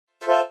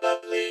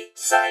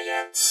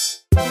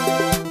Science.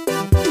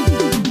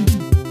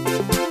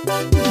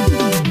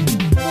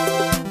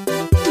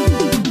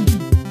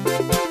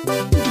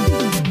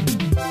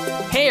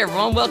 Hey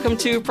everyone, welcome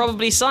to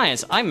Probably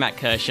Science. I'm Matt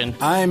Kirshen.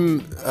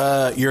 I'm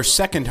your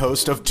second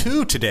host of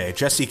two today,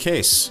 Jesse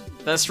Case.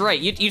 That's right.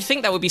 You'd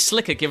think that would be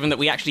slicker given that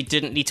we actually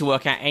didn't need to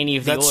work out any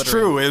of the order. That's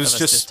true. It was of us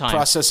just this time.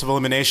 process of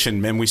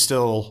elimination, and we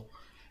still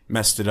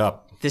messed it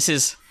up.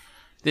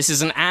 This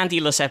is an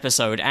Andy-less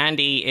episode.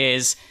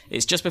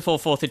 It's just before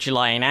 4th of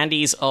July, and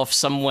Andy's off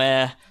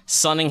somewhere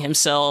sunning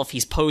himself.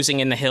 He's posing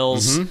in the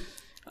hills.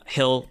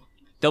 Mm-hmm.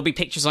 There'll be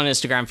pictures on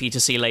Instagram for you to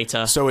see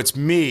later. So it's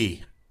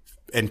me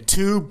and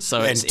two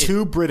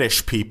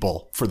British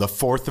people for the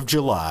 4th of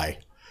July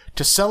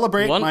to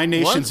celebrate my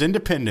nation's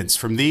independence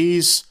from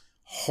these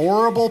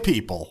horrible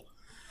people.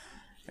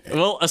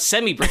 Well, a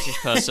semi-British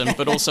person,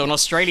 but also an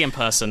Australian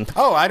person.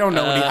 Oh, I don't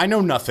know. I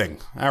know nothing.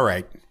 All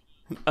right.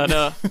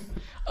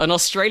 An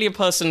Australian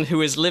person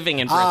who is living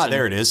in Britain. Ah,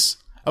 there it is.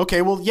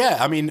 Okay, well, yeah.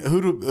 I mean,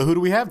 who do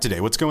we have today?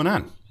 What's going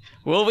on?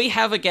 Well, we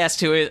have a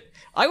guest who is,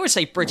 I would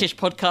say, British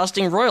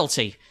podcasting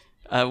royalty.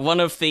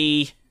 One of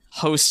the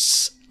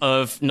hosts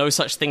of No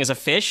Such Thing as a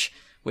Fish,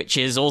 which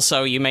is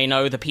also, you may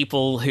know, the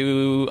people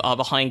who are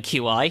behind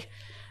QI.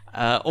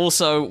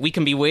 Also, We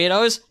Can Be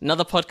Weirdos,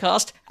 another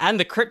podcast, and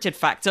The Cryptid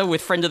Factor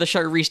with friend of the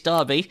show, Rhys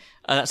Darby.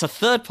 That's a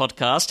third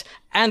podcast,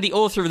 and the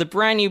author of the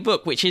brand new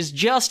book, which is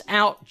just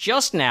out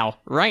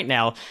right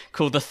now,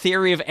 called The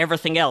Theory of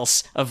Everything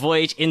Else, A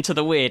Voyage into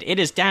the Weird. It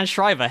is Dan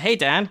Schreiber. Hey,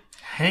 Dan.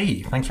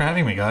 Hey, thanks for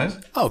having me, guys.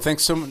 Oh,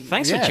 thanks so much.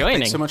 Thanks for joining.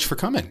 Thanks so much for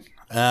coming.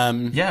 What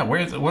happened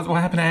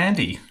to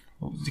Andy?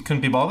 You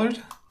couldn't be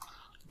bothered?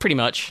 Pretty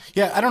much.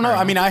 Yeah, I don't know.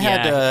 I mean, I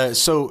had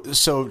so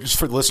just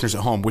for the listeners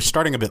at home, we're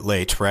starting a bit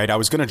late, right? I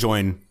was going to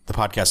join the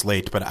podcast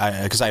late, but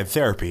because I had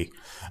therapy,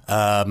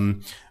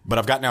 but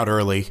I've gotten out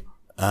early.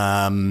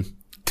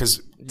 Because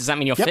does that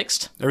mean you're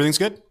fixed? Everything's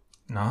good.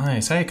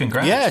 Nice. Hey,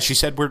 congrats. Yeah, she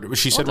said we're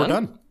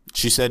done.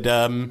 She said,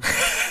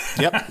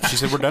 she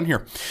said we're done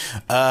here.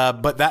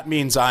 But that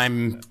means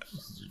I'm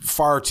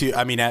far too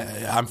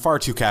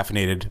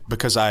caffeinated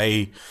because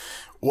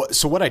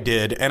So what I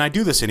did, and I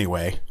do this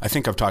anyway, I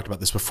think I've talked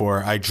about this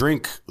before, I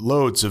drink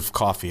loads of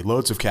coffee,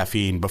 loads of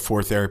caffeine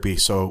before therapy,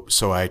 so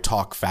I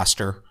talk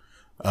faster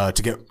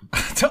to get...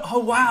 Oh,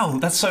 wow,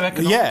 that's so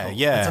economical.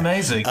 Yeah. That's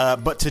amazing.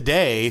 But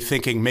today,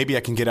 thinking maybe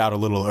I can get out a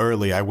little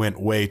early, I went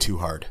way too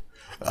hard.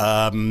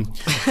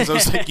 Because I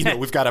was like,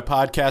 we've got a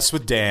podcast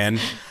with Dan,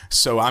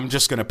 so I'm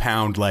just going to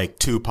pound like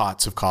 2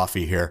 pots of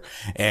coffee here.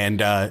 And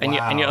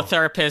your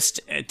therapist,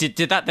 did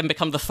that then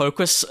become the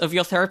focus of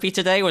your therapy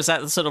today? Was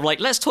that sort of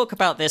like, let's talk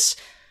about this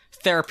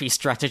therapy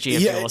strategy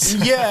of yours?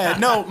 Yeah,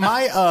 no,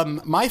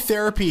 my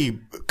therapy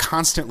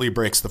constantly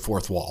breaks the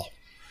fourth wall.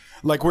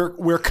 Like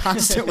we're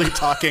constantly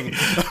talking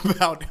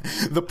about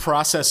the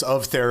process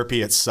of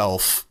therapy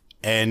itself.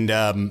 And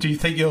do you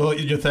think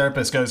your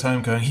therapist goes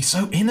home going, he's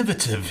so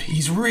innovative,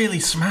 he's really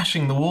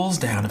smashing the walls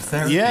down of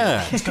therapy?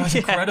 Yeah. This guy's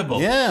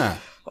incredible. Yeah.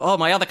 Oh,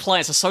 my other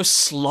clients are so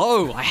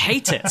slow. I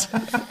hate it.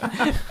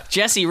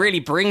 Jesse really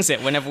brings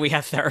it whenever we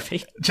have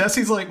therapy.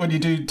 Jesse's like when you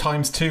do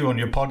 ×2 on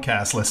your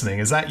podcast listening.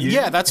 Is that you?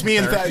 Yeah, that's me.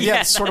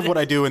 It's sort of what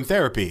I do in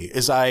therapy.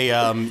 Is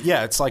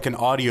it's like an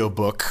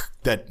audiobook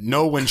that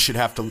no one should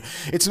have to.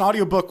 It's an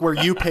audiobook where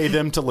you pay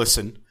them to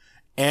listen.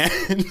 And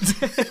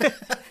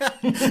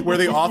where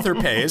the author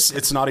pays.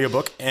 It's an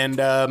audiobook. And,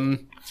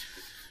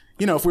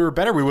 if we were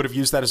better, we would have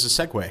used that as a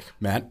segue,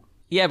 Matt.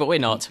 Yeah, but we're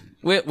not.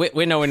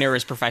 We're nowhere near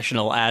as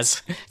professional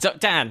as... So,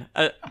 Dan...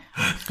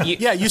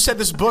 you said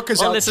this book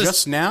is out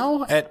just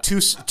now at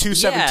 2:17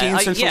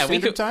 Central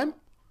Standard Time?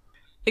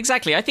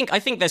 Exactly. I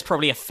think there's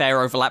probably a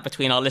fair overlap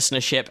between our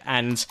listenership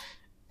and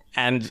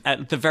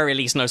at the very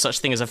least No Such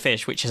Thing as a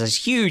Fish, which has a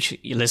huge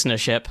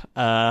listenership.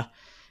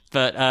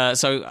 But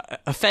so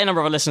a fair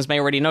number of our listeners may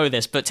already know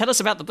this, but tell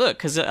us about the book,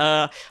 because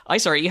I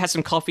saw it. You had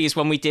some copies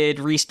when we did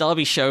Rhys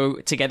Darby's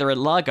show together at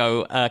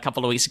Largo a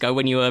couple of weeks ago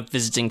when you were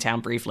visiting town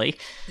briefly.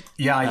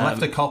 Yeah, I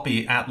left a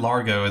copy at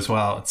Largo as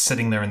well. It's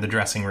sitting there in the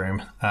dressing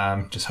room,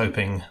 just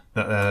hoping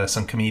that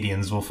some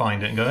comedians will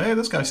find it and go, hey,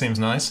 this guy seems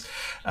nice.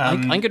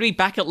 I'm going to be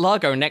back at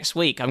Largo next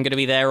week. I'm going to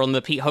be there on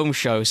the Pete Holmes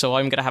show, so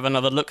I'm going to have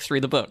another look through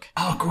the book.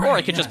 Oh, great. Or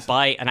I could just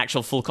buy an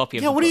actual full copy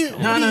of the book.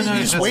 No, you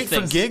just wait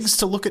for gigs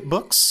to look at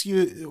books?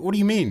 What do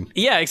you mean?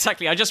 Yeah,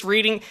 exactly. I'm just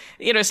reading,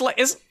 it's like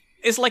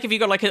if you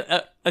got like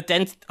a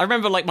dent. I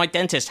remember like my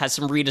dentist had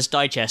some Reader's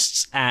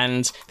Digests,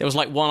 and there was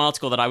like one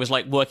article that I was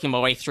like working my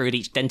way through at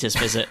each dentist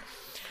visit.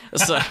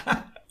 So...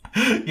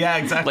 Yeah,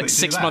 exactly. Like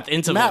 6-month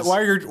intervals. Matt, why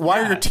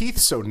are your teeth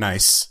so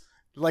nice?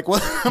 Like, well,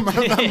 I'm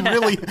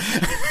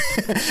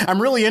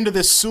really into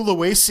this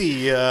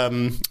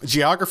Sulawesi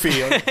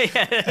geography. All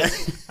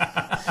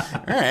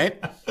right.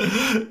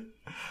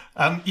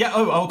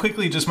 I'll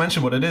quickly just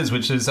mention what it is,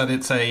 which is that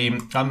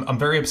I'm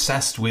very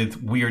obsessed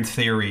with weird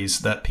theories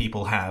that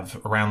people have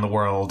around the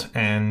world.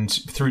 And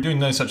through doing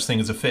No Such Thing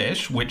as a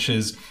Fish, which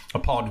is a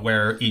pod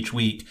where each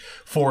week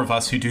 4 of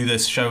us who do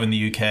this show in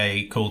the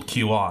UK called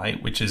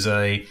QI, which is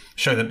a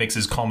show that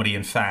mixes comedy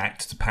and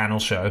fact, it's a panel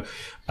show,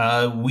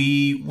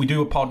 We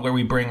do a pod where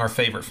we bring our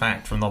favorite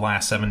fact from the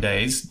last 7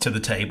 days to the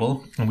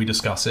table and we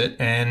discuss it.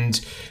 And,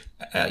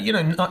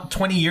 not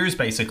 20 years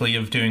basically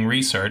of doing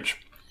research,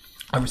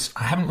 I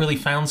haven't really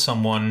found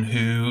someone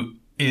who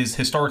is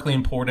historically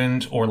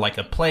important or like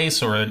a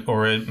place or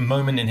a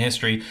moment in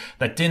history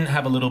that didn't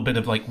have a little bit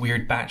of like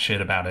weird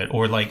batshit about it,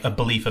 or like a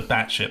belief of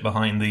batshit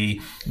behind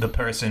the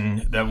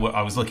person that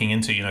I was looking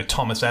into.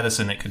 Thomas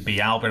Edison, it could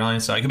be Albert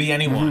Einstein, it could be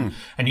anyone.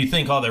 And you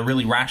think, oh, they're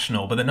really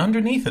rational, but then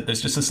underneath it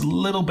there's just this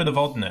little bit of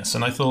oddness.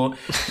 And I thought,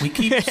 we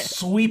keep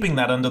sweeping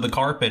that under the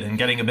carpet and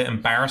getting a bit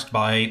embarrassed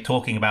by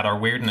talking about our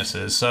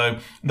weirdnesses. So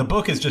the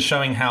book is just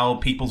showing how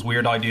people's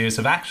weird ideas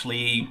have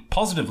actually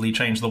positively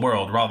changed the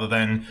world rather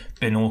than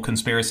been all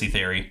conspiracy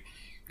theory.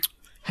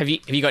 Have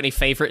you got any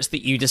favorites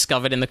that you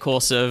discovered in the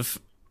course of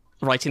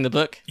writing the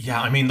book? Yeah,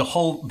 I mean, the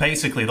whole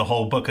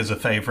book is a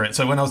favorite.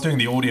 So when I was doing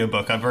the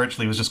audiobook, I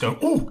virtually was just going,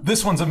 "Oh,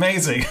 this one's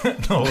amazing."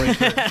 No, wait,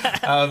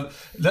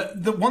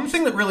 the one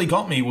thing that really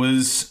got me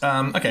was,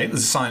 okay, this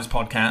is a science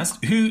podcast.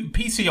 The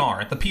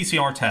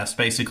PCR test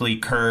basically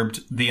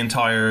curbed the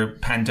entire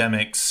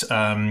pandemic's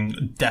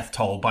death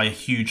toll by a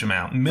huge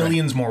amount.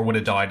 Millions more would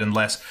have died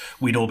unless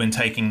we'd all been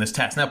taking this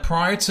test. Now,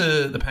 prior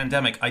to the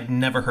pandemic, I'd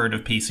never heard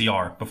of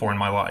PCR before in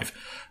my life.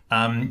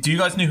 Do you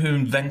guys know who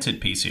invented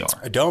PCR?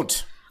 I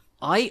don't.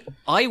 I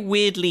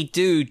weirdly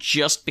do,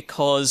 just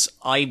because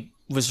I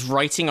was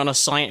writing on a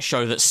science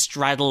show that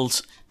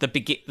straddled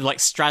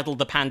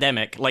the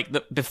pandemic, like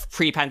the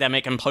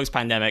pre-pandemic and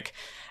post-pandemic,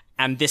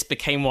 and this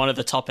became one of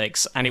the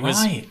topics, and it was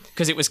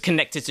because it was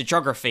connected to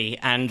geography,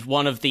 and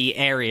one of the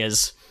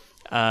areas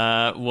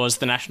was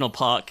the national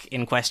park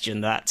in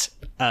question that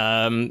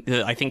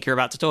I think you're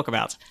about to talk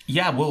about.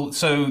 Yeah, well,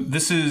 so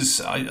this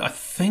is, I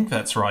think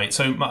that's right.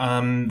 So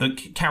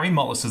Kary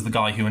Mullis is the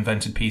guy who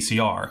invented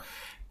PCR.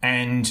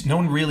 And no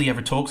one really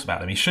ever talks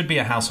about him. He should be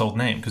a household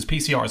name because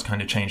PCR has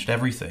kind of changed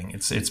everything.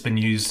 It's been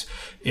used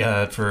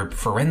for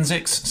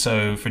forensics,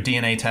 so for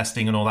DNA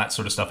testing and all that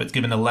sort of stuff. It's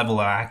given a level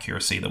of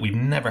accuracy that we've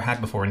never had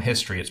before in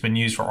history. It's been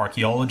used for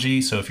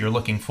archaeology. So if you're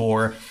looking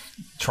for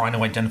trying to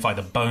identify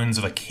the bones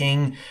of a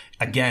king,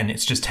 again,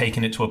 it's just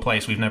taken it to a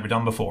place we've never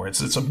done before.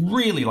 It's a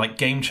really like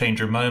game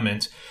changer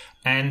moment.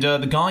 And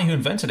the guy who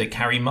invented it,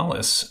 Kary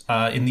Mullis,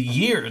 in the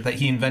year that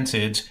he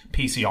invented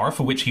PCR,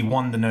 for which he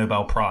won the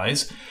Nobel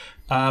Prize,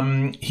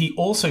 he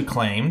also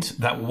claimed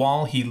that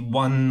while he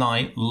one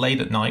night,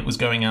 late at night, was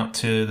going out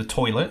to the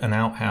toilet, an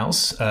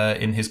outhouse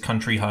in his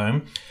country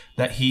home,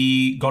 that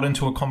he got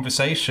into a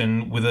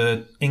conversation with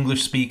an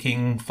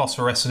English-speaking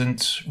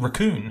phosphorescent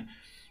raccoon,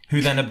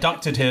 who then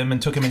abducted him and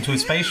took him into a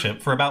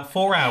spaceship for about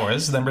 4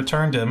 hours, then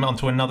returned him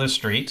onto another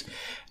street,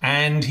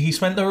 and he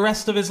spent the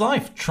rest of his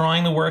life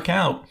trying to work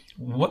out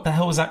what the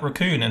hell was that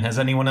raccoon, and has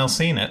anyone else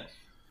seen it?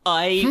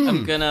 I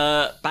am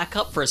gonna back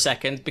up for a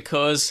second,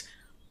 because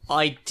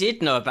I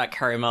did know about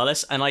Kary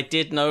Mullis, and I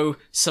did know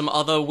some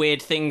other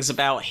weird things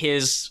about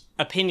his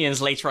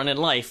opinions later on in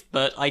life,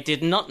 but I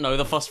did not know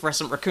the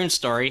phosphorescent raccoon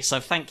story,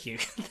 so thank you.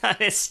 That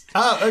is...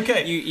 Oh,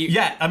 okay.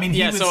 Yeah, I mean,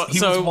 he was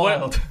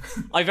wild.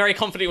 I very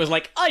confidently was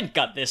like, I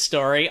got this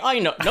story. I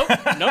know.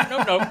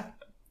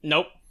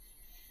 Nope.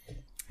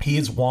 He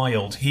is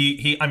wild.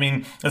 I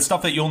mean, the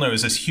stuff that you'll know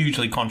is this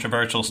hugely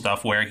controversial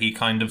stuff where he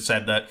kind of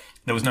said that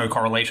there was no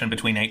correlation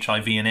between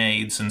HIV and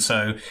AIDS, and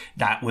so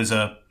that was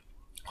a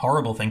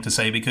horrible thing to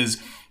say,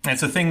 because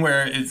it's a thing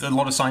where it's a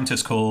lot of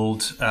scientists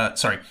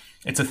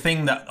it's a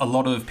thing that a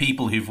lot of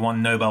people who've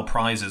won Nobel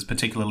Prizes,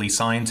 particularly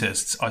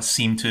scientists,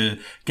 seem to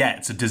get.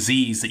 It's a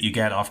disease that you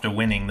get after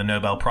winning the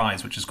Nobel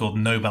Prize, which is called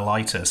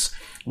Nobelitis,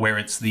 where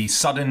it's the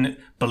sudden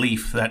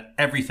belief that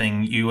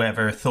everything you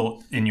ever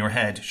thought in your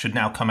head should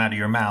now come out of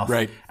your mouth,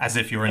 right, as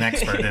if you're an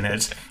expert in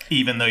it,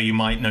 even though you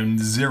might know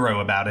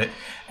zero about it.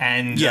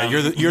 And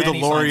you're the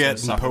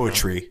laureate in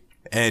poetry.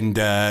 And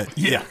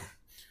yeah.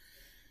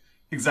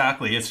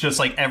 Exactly. It's just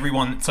like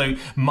everyone. So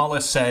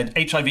Mullis said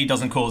HIV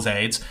doesn't cause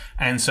AIDS.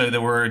 And so there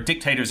were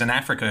dictators in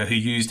Africa who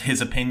used his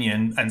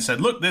opinion and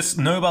said, look, this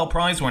Nobel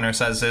Prize winner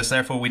says this,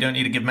 therefore we don't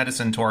need to give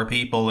medicine to our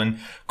people, and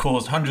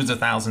caused hundreds of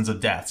thousands of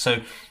deaths.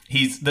 So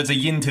there's a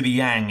yin to the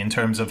yang in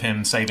terms of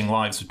him saving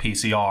lives with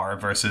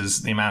PCR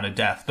versus the amount of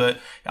death. But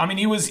I mean,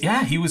 he was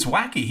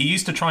wacky. He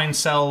used to try and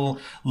sell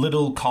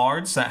little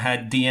cards that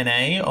had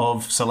DNA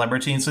of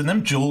celebrities in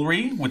them,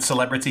 jewelry with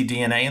celebrity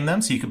DNA in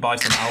them. So you could buy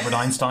some Albert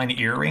Einstein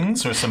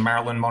earrings or some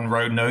Marilyn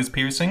Monroe nose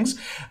piercings.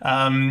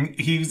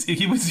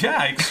 He was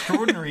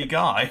extraordinary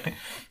guy.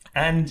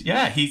 And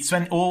he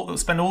spent all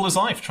his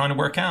life trying to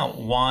work out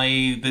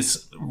why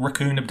this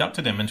raccoon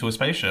abducted him into a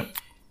spaceship.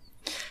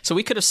 So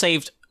we could have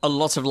saved a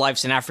lot of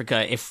lives in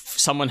Africa if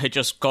someone had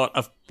just got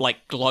a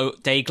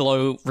day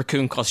glow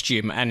raccoon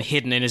costume and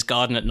hidden in his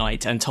garden at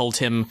night and told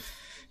him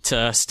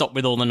to stop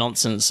with all the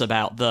nonsense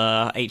about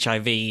the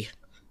HIV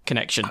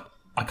connection.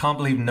 I can't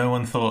believe no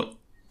one thought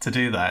to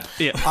do that.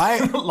 Yeah.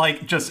 I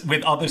just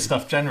with other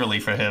stuff generally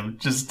for him,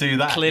 just do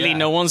that. Clearly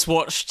no one's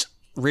watched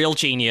Real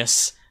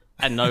Genius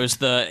and knows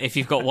that if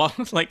you've got one,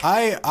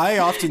 I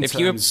oftentimes, if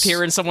you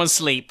appear in someone's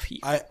sleep,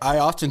 I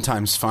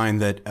oftentimes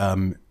find that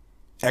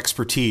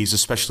expertise,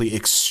 especially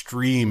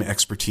extreme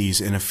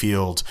expertise in a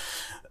field,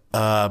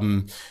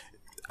 I'm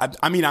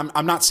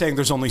not saying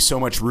there's only so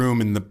much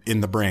room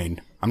in the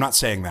brain. I'm not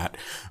saying that,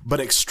 but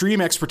extreme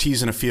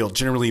expertise in a field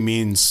generally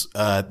means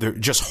they're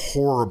just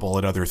horrible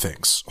at other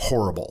things.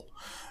 Horrible,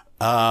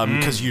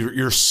 because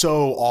you're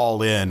so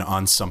all in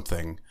on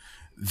something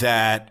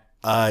that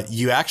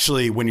you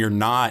actually, when you're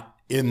not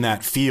in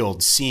that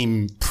field,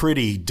 seem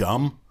pretty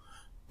dumb.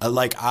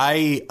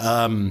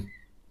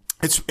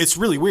 It's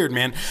really weird,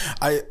 man.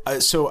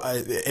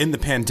 In the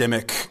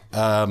pandemic,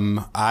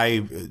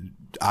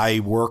 I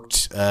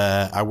worked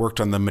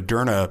on the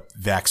Moderna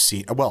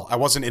vaccine. Well, I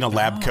wasn't in a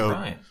lab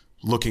coat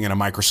looking at a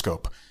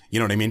microscope. You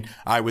know what I mean?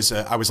 I was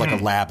like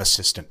a lab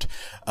assistant.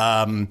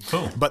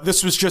 Cool. But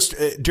this was just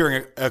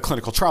during a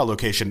clinical trial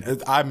location.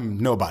 I'm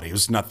nobody. It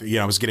was nothing.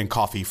 I was getting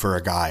coffee for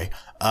a guy.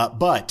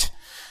 But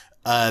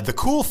the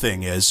cool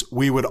thing is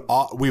we would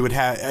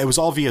have, it was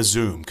all via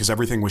Zoom because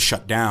everything was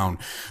shut down.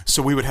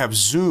 So we would have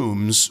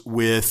Zooms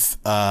with,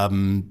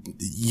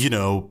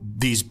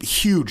 these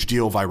huge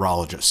deal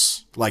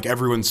virologists. Like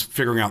everyone's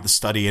figuring out the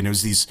study, and it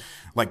was these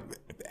like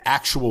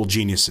actual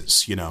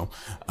geniuses,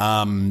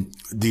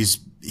 these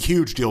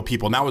huge deal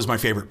people. And that was my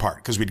favorite part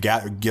because we'd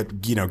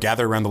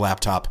gather around the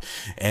laptop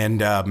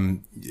and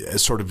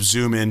sort of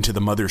zoom into the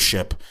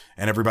mothership,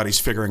 and everybody's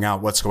figuring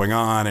out what's going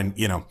on.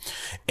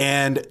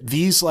 And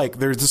these,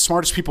 they're the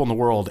smartest people in the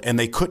world, and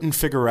they couldn't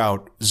figure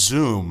out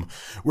Zoom,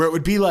 where it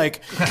would be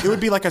like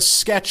a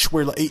sketch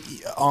where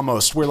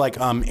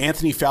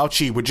Anthony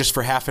Fauci would just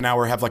for half an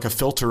hour have like a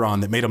filter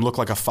on that made him look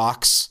like a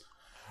fox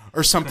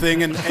or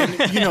something. And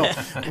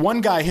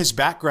one guy, his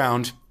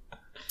background,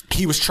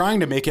 he was trying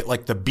to make it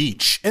like the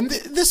beach. And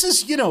this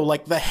is,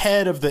 like the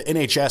head of the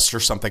NHS or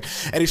something.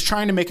 And he's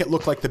trying to make it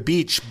look like the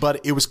beach,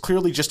 but it was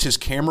clearly just his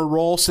camera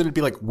roll. So it'd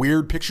be like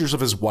weird pictures of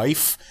his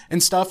wife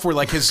and stuff where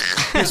like his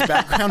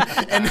background.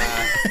 And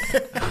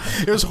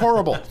it was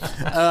horrible.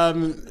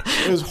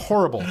 It was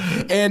horrible.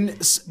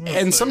 And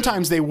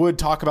sometimes they would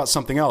talk about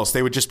something else.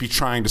 They would just be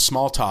trying to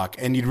small talk,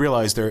 and you'd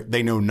realize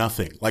they know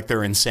nothing. Like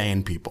they're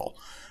insane people.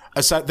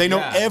 They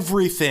know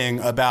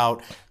everything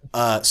about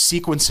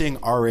sequencing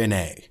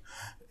RNA.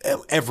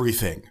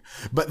 Everything,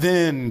 but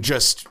then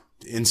just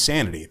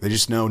insanity. They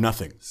just know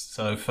nothing.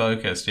 So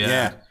focused,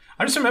 yeah.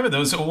 I just remember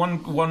there was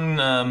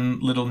one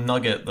little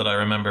nugget that I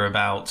remember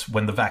about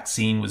when the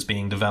vaccine was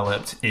being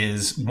developed.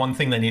 Is one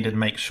thing they needed to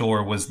make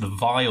sure was the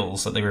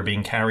vials that they were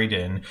being carried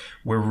in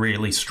were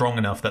really strong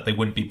enough that they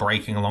wouldn't be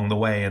breaking along the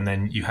way, and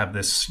then you have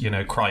this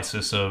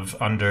crisis of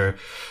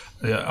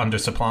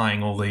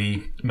undersupplying all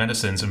the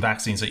medicines and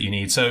vaccines that you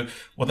need. So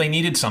what they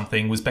needed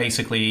was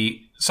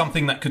basically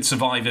something that could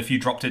survive if you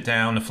dropped it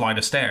down a flight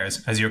of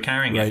stairs as you're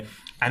carrying it.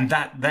 And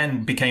that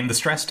then became the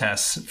stress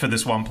tests for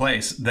this one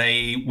place.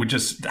 They would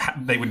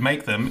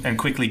make them and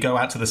quickly go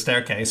out to the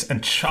staircase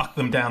and chuck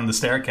them down the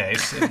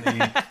staircase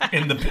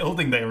in the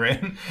building they were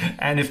in.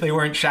 And if they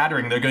weren't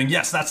shattering, they're going,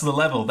 yes, that's the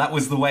level. That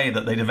was the way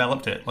that they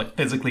developed it, like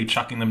physically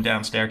chucking them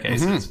down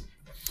staircases. Mm-hmm.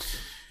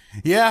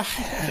 Yeah.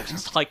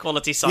 High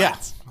quality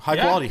science. Yeah.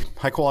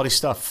 High quality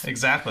stuff.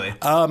 Exactly.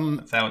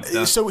 That's how it's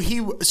done.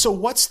 So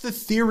what's the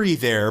theory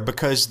there?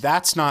 Because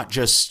that's not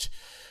just,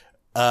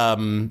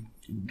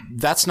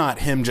 that's not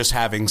him just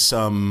having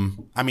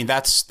some,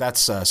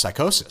 that's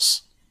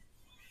psychosis.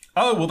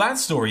 Oh, well, that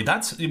story,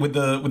 that's with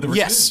the raccoon.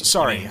 Yes.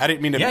 Sorry. I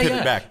didn't mean to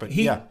pivot back, but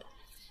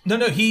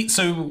No,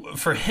 so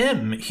for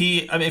him,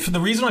 for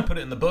the reason I put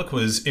it in the book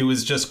was it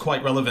was just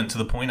quite relevant to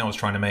the point I was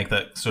trying to make,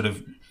 that sort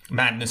of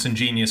madness and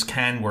genius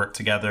can work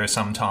together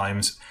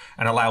sometimes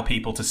and allow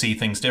people to see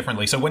things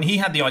differently. So when he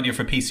had the idea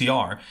for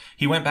PCR,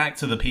 he went back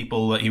to the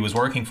people that he was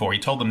working for. He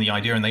told them the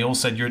idea, and they all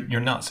said, you're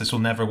nuts. This will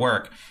never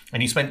work.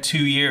 And he spent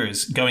 2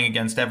 years going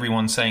against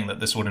everyone saying that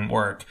this wouldn't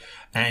work,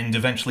 and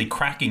eventually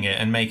cracking it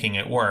and making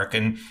it work.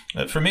 And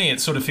for me, it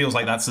sort of feels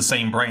like that's the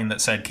same brain that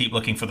said, keep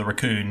looking for the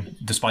raccoon,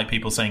 despite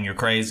people saying you're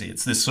crazy.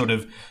 It's this sort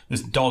of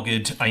this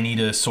dogged, I need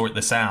to sort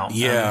this out.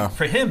 Yeah.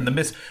 For him,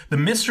 the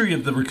mystery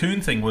of the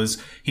raccoon thing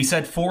was, he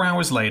said 4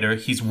 hours later,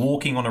 he's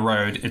walking on a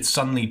road. It's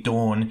suddenly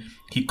dawn.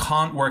 He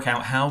can't work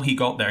out how he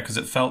got there because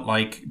it felt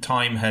like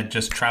time had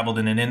just traveled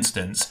in an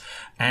instant.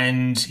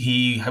 And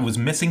he was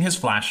missing his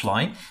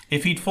flashlight.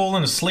 If he'd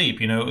fallen asleep,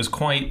 it was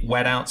quite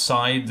wet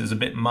outside. There's a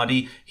bit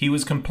muddy. He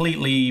was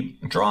completely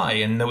dry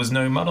and there was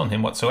no mud on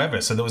him whatsoever.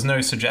 So there was no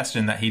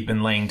suggestion that he'd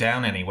been laying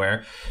down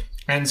anywhere.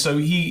 And so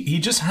he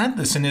just had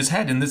this in his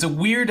head. And there's a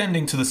weird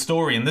ending to the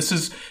story. And this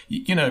is,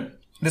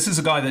 this is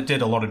a guy that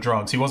did a lot of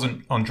drugs. He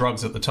wasn't on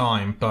drugs at the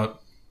time,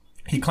 but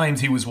he claims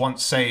he was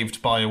once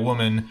saved by a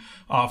woman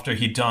after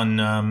he'd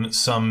done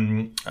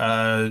some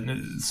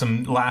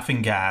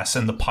laughing gas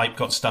and the pipe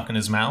got stuck in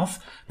his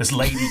mouth. This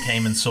lady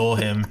came and saw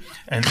him,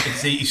 and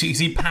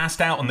he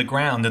passed out on the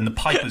ground and the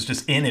pipe was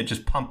just in it,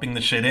 just pumping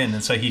the shit in.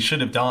 And so he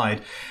should have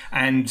died.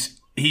 And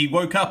he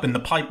woke up and the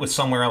pipe was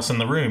somewhere else in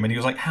the room. And he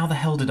was like, how the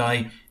hell did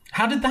I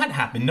How did that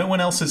happen? No one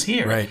else is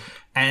here. Right.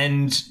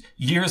 And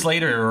years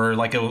later, or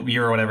like a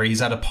year or whatever,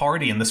 he's at a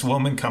party and this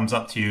woman comes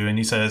up to you and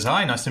he says,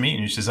 "Hi, nice to meet you."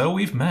 And she says, "Oh,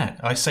 we've met.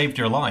 I saved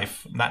your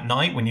life that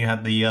night when you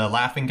had the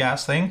laughing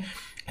gas thing."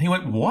 And he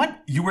went,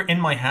 "What? You were in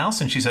my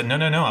house?" And she said, No,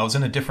 I was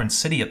in a different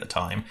city at the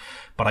time,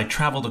 but I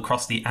traveled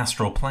across the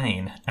astral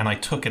plane and I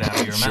took it out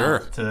of your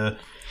mouth to...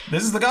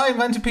 This is the guy who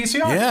invented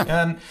PCR.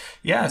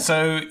 Yeah.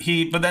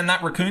 But then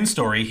that raccoon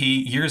story,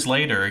 years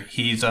later,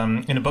 he's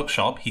in a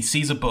bookshop. He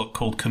sees a book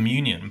called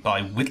Communion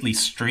by Whitley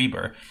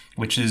Strieber,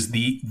 which is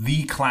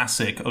the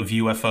classic of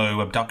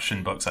UFO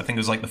abduction books. I think it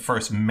was like the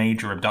first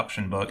major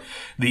abduction book.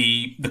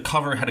 The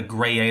cover had a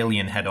gray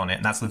alien head on it,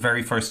 and that's the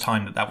very first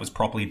time that was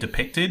properly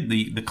depicted.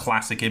 The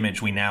classic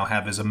image we now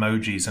have as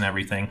emojis and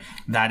everything,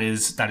 that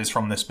is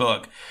from this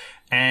book.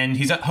 And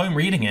he's at home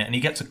reading it, and he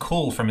gets a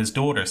call from his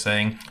daughter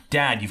saying,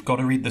 "Dad, you've got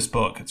to read this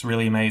book. It's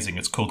really amazing.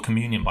 It's called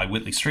Communion by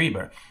Whitley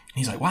Strieber." And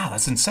he's like, "Wow,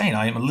 that's insane.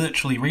 I am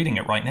literally reading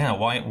it right now.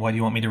 Why do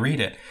you want me to read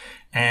it?"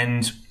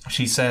 And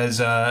she says,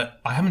 "I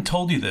haven't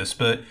told you this,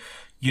 but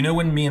you know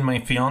when me and my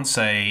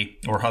fiance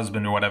or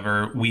husband or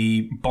whatever,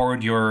 we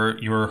borrowed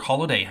your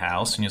holiday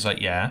house?" And he's like,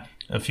 "Yeah,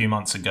 a few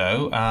months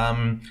ago.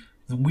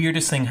 The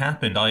weirdest thing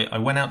happened. I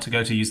went out to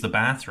go to use the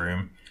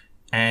bathroom,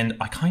 and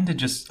I kind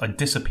of I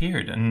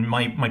disappeared. And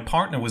my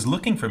partner was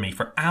looking for me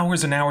for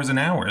hours and hours and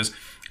hours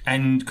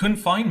and couldn't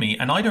find me.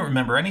 And I don't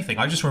remember anything.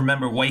 I just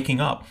remember waking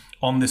up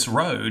on this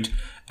road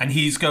and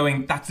he's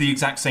going, that's the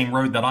exact same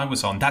road that I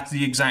was on. That's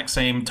the exact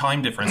same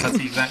time difference. That's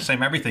the exact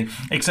same everything.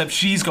 Except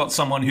she's got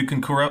someone who can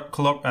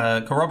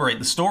corroborate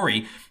the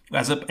story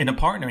in a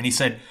partner. And he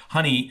said,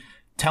 "Honey,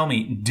 tell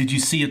me, did you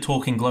see a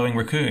talking, glowing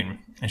raccoon?"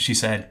 And she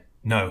said,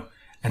 "No."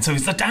 And so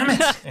he's like, "Damn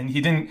it!" And he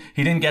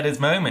didn't get his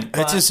moment.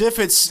 It's as if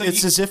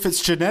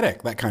it's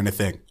genetic, that kind of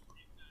thing.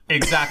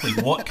 Exactly.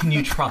 What can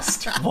you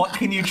trust? What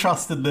can you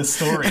trust in this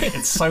story?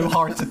 It's so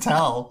hard to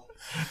tell.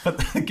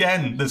 But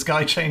again, this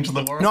guy changed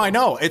the world. No, I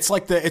know. It's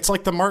like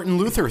the Martin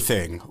Luther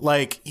thing.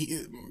 Like,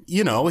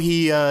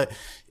 the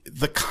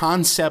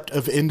concept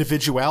of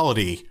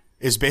individuality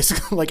is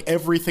basically like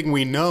everything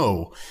we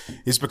know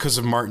is because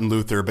of Martin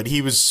Luther. But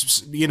he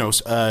was,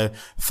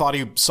 thought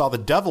he saw the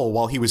devil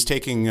while he was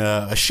taking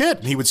a shit,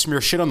 and he would smear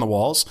shit on the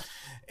walls,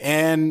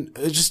 and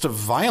just a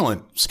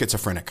violent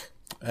schizophrenic.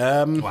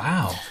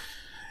 Wow.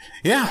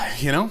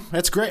 Yeah,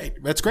 that's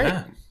great. That's great.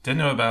 Yeah, didn't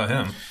know about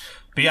him.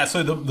 But yeah,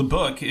 so the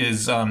book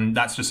is,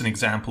 that's just an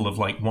example of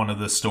like one of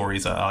the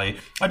stories that I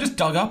just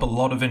dug up a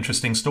lot of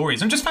interesting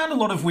stories and just found a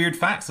lot of weird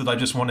facts that I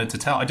just wanted to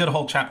tell. I did a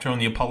whole chapter on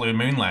the Apollo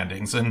moon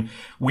landings, and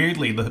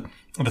weirdly, the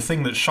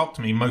thing that shocked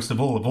me most of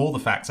all the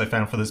facts I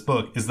found for this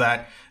book is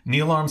that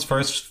Neil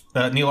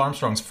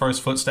Armstrong's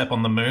first footstep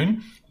on the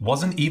moon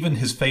wasn't even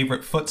his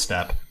favorite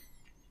footstep.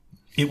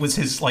 It was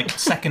his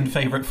second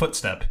favorite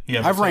footstep.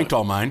 I've ranked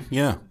all mine.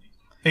 Yeah.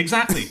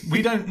 Exactly.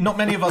 Not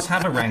many of us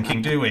have a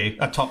ranking, do we?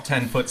 A top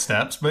 10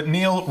 footsteps, but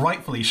Neil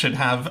rightfully should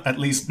have at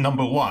least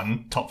number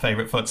 1 top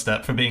favorite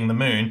footstep for being the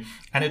moon,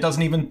 and it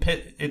doesn't even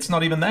it's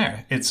not even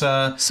there.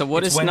 So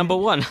what is number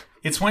 1?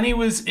 It's when he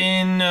was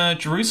in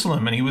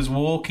Jerusalem and he was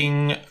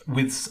walking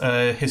with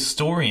a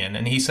historian,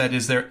 and he said,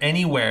 "Is there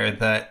anywhere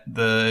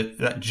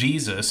that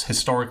Jesus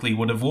historically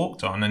would have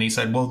walked on?" And he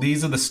said, "Well,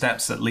 these are the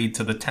steps that lead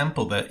to the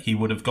temple that he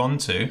would have gone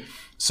to.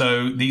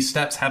 So these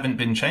steps haven't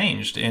been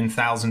changed in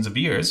thousands of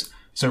years.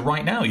 So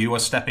right now you are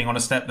stepping on a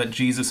step that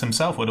Jesus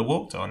himself would have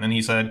walked on." And he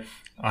said,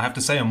 "I have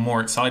to say I'm more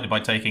excited by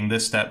taking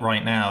this step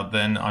right now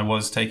than I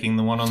was taking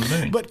the one on the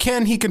moon." But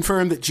can he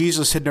confirm that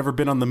Jesus had never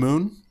been on the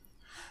moon?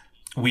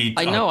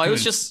 I know. I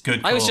was just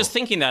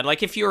thinking that,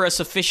 like, if you're a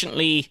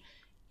sufficiently,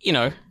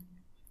 isn't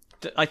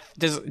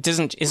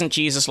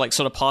Jesus like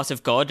sort of part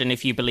of God? And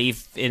if you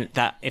believe in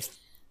that, if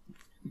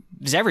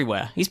he's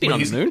everywhere, he's been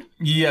on the moon.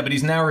 Yeah, but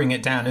he's narrowing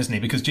it down, isn't he?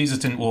 Because Jesus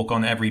didn't walk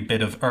on every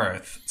bit of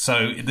Earth.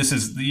 So this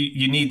is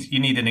you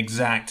need an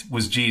exact.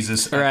 Was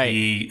Jesus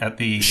at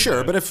the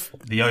sure? But if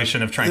the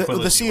ocean of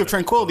tranquility, the Sea of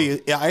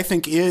Tranquility, I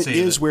think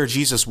is where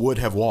Jesus would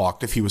have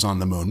walked if he was on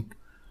the moon.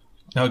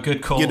 Oh,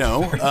 good call.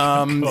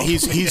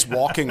 He's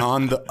walking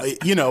on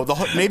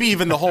maybe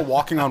even the whole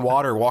walking on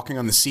water, walking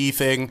on the sea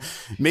thing,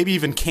 maybe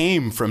even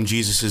came from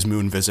Jesus's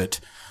moon visit.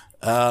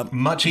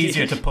 Much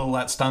easier to pull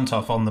that stunt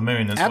off on the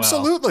moon as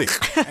Absolutely.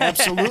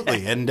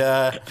 And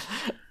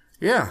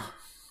yeah.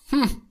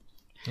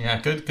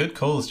 Yeah, good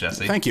calls,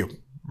 Jesse. Thank you.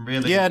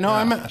 Really? Yeah, no,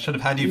 I should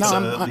have had you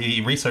for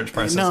the research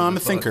process. No, I'm a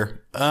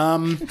thinker.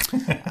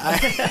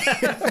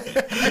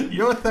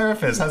 Your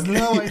therapist has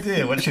no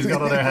idea what she's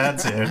got on her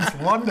hands here. It's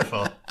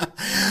wonderful.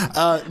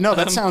 No,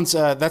 that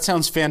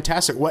sounds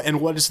fantastic.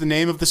 What is the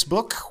name of this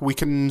book? So we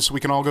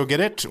can all go get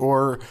it,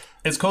 or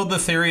it's called The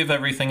Theory of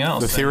Everything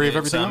Else. The Theory of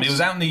Everything Else. It was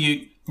out in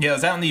the it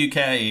was out in the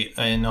UK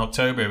in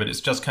October, but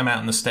it's just come out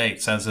in the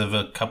States as of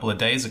a couple of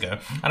days ago.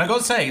 And I got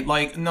to say,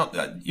 and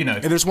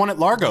there's one at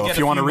Largo if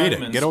you want to read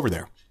it. Get over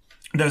there.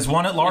 There's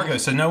one at Largo,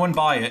 so no one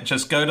buy it.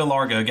 Just go to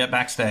Largo, get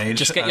backstage.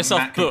 Just get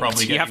yourself Matt can booked.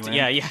 probably get You have to,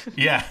 yeah.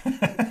 Yeah,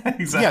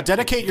 exactly. Yeah,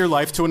 dedicate your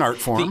life to an art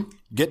form.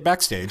 Get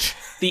backstage.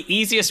 The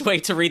easiest way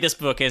to read this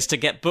book is to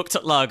get booked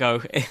at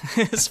Largo, a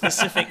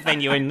specific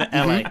venue in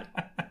LA.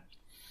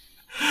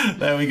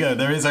 There we go.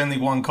 There is only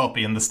one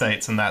copy in the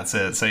States, and that's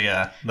it. So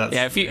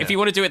if you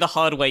want to do it the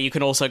hard way, you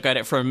can also get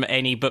it from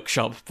any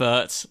bookshop,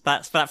 but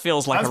that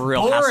feels like a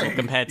real boring. hassle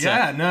compared to...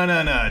 Yeah,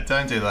 no,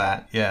 don't do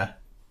that. Yeah,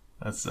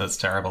 that's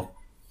terrible.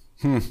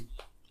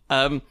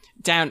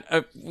 Dan,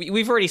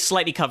 we've already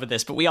slightly covered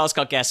this, but we ask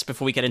our guests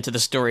before we get into the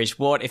stories,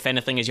 what, if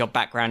anything, is your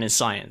background in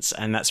science?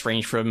 And that's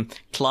ranged from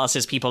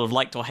classes people have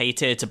liked or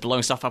hated, to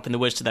blowing stuff up in the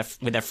woods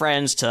with their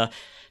friends, to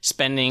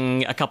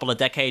spending a couple of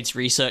decades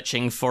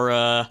researching for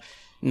a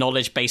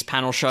knowledge-based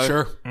panel show.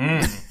 Sure.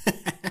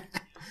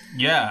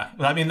 Yeah,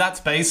 I mean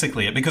that's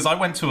basically it. Because I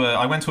went to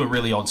a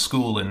really odd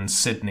school in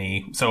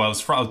Sydney. So I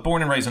was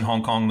born and raised in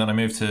Hong Kong. Then I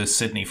moved to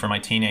Sydney for my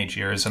teenage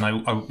years, and I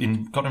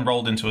got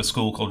enrolled into a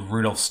school called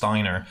Rudolf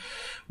Steiner,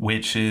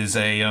 which is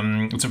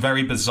it's a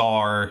very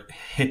bizarre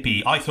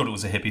hippie. I thought it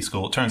was a hippie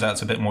school. It turns out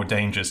it's a bit more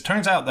dangerous.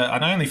 Turns out that,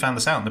 and I only found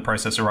this out in the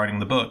process of writing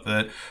the book,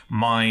 that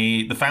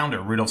the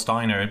founder, Rudolf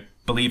Steiner,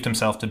 believed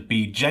himself to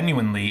be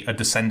genuinely a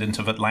descendant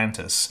of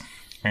Atlantis.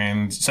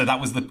 And so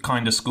that was the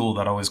kind of school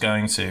that I was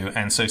going to.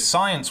 And so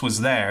science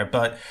was there,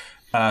 but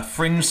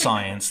fringe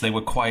science, they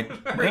were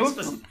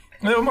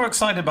they were more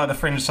excited by the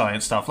fringe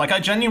science stuff. Like, I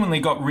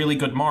genuinely got really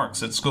good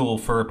marks at school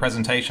for a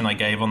presentation I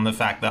gave on the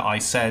fact that I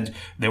said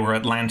there were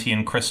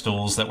Atlantean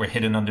crystals that were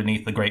hidden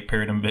underneath the Great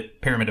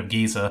Pyramid of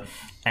Giza,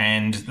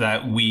 and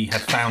that we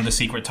have found the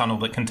secret tunnel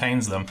that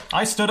contains them.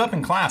 I stood up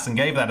in class and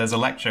gave that as a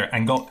lecture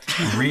and got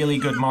really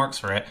good marks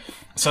for it.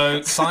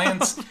 So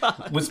science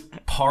was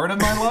part of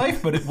my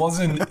life, but it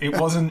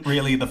wasn't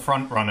really the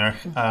front runner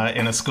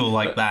in a school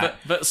like that.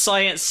 But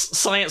science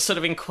sort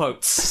of in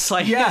quotes.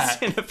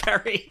 Science in a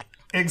very...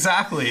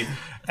 Exactly.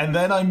 And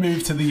then I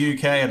moved to the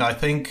UK, and I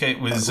think it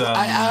was...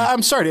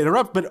 I'm sorry to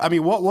interrupt, but I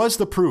mean, what was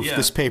the proof,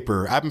 this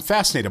paper? I'm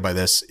fascinated by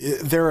this.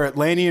 There are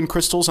Atlantean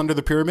crystals under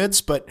the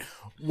pyramids, but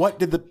what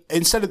did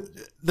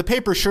the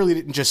paper surely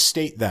didn't just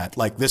state that,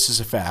 like, this is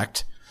a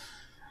fact.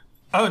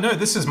 Oh, no,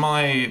 this is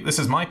my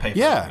paper.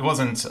 Yeah. It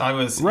wasn't, I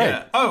was... Right.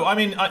 Yeah. Oh, I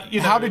mean,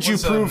 how did you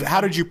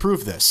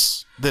prove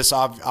this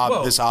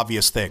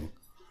obvious thing?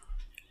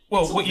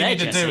 Well, what you need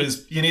to do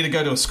is you need to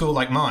go to a school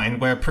like mine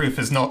where proof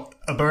is not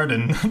a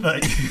burden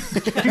that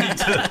you need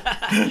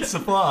to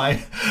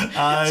supply.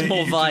 It's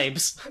more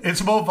vibes.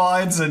 It's more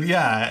vibes, and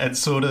it's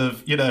sort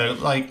of,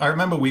 like, I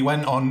remember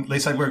they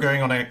said we're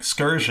going on an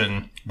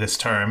excursion this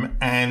term,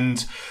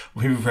 and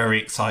we were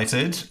very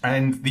excited.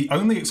 And the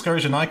only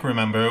excursion I can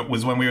remember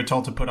was when we were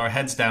told to put our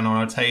heads down on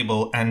our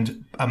table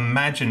and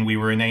imagine we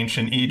were in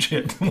ancient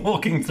Egypt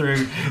walking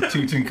through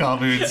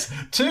Tutankhamun's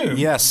tomb.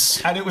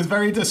 Yes. And it was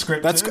very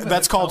descriptive.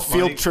 That's called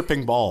field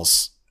tripping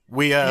balls.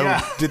 We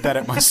did that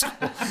at my school.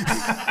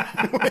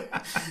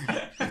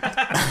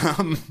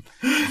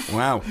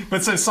 Wow.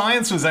 But so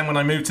science was then when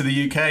I moved to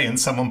the UK, and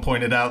someone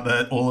pointed out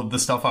that all of the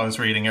stuff I was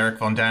reading, Eric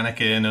von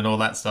Daniken and all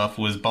that stuff,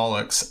 was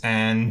bollocks.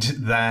 And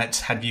that,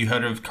 had you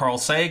heard of Carl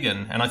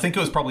Sagan? And I think it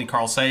was probably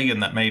Carl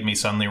Sagan that made me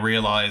suddenly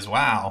realize,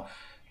 wow,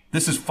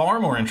 this is far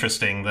more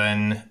interesting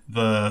than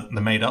the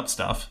made up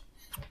stuff.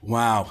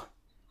 Wow.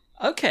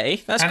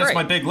 Okay, that's great. And it's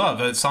my big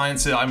love.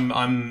 Science. I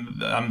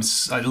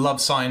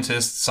love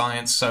scientists.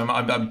 Science. So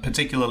I'm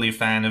particularly a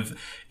fan of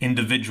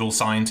individual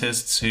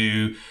scientists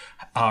who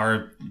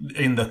are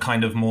in the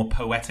kind of more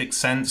poetic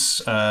sense.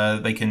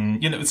 They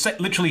can,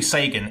 literally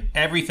Sagan.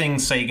 Everything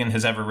Sagan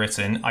has ever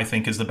written, I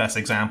think, is the best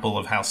example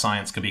of how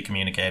science could be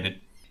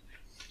communicated.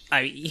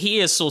 He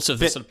is sort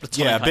of a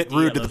bit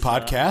rude to the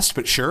podcast,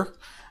 but sure.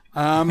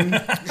 I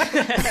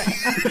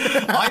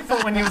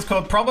thought when he was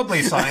called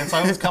Probably Science,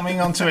 I was coming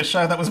onto a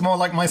show that was more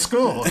like my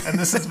school, and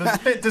this is a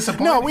bit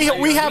disappointing. No,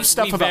 we have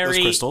stuff about those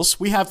crystals.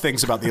 We have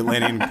things about the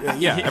Atlantean.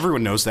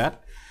 Everyone knows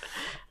that.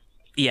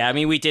 Yeah, I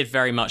mean, we did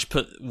very much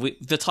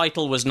the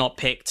title was not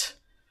picked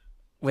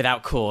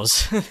without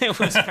cause. It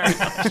was very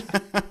much.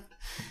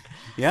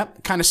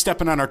 Yep, kind of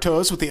stepping on our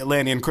toes with the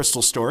Atlantean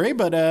crystal story,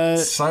 but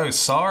so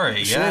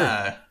sorry. Sure.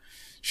 Yeah,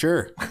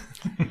 sure.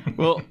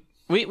 Well.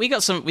 We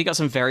got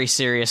some very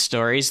serious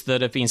stories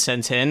that have been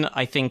sent in.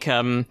 I think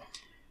our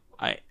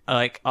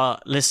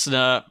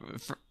listener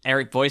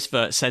Eric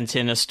Boisvert sent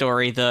in a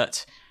story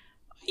that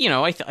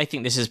I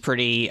think this is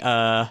pretty.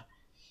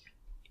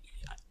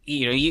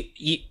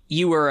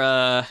 You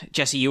were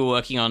Jesse. You were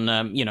working on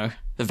the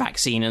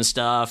vaccine and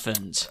stuff,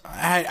 and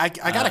I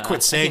gotta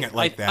quit saying it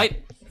like that.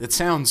 It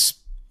sounds.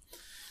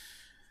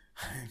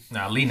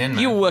 Now lean in.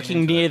 Man. You were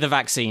working near the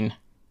vaccine.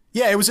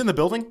 Yeah, it was in the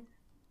building.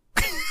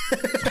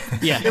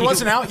 Yeah, it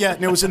wasn't out yet,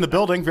 and it was in the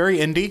building. Very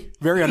indie,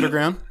 very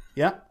underground.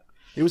 Yeah,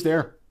 it was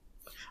there.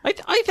 I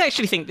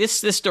actually think this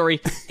story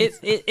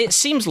it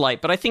seems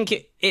light, but I think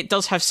it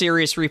does have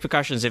serious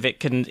repercussions if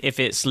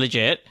it's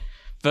legit.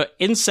 But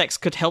insects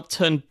could help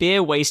turn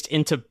beer waste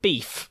into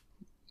beef.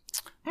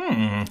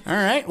 All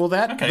right. Well,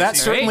 that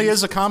certainly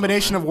is a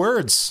combination of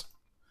words.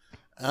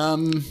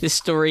 This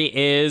story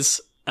is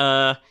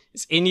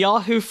it's in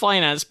Yahoo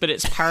Finance, but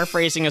it's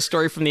paraphrasing a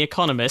story from The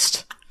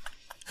Economist.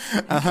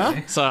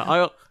 Uh-huh.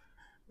 So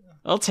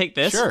I'll take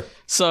this. Sure.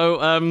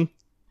 So,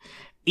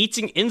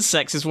 eating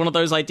insects is one of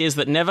those ideas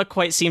that never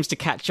quite seems to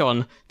catch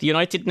on. The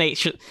United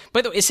Nations...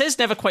 By the way, it says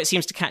never quite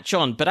seems to catch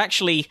on, but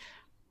actually,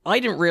 I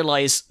didn't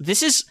realize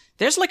there's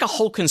like a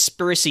whole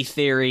conspiracy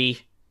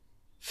theory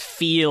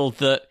field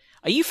that...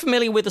 Are you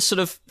familiar with a sort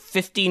of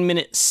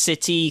 15-minute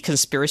city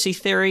conspiracy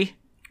theory?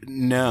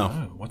 No.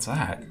 Oh, what's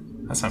that?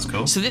 That sounds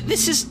cool. So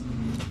this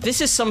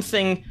is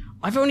something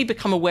I've only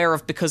become aware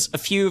of because a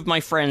few of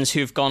my friends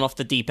who've gone off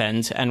the deep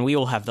end, and we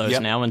all have those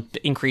now, and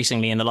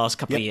increasingly in the last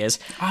couple of years.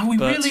 Oh,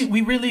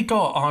 we really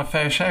got our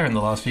fair share in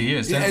the last few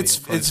years. Didn't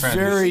we? It's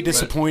very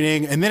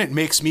disappointing, and then it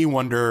makes me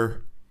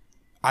wonder.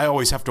 I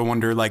always have to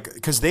wonder, like,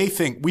 because they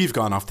think we've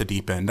gone off the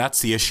deep end. That's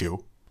the issue.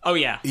 Oh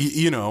yeah,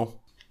 you know.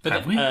 But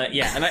have we?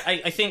 Yeah, and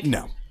I think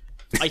No.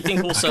 I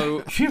think also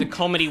the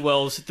comedy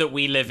world that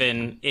we live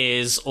in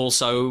is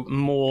also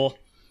more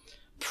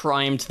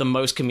primed than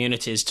most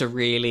communities to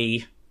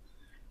really,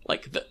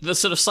 like, the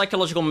sort of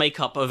psychological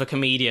makeup of a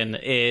comedian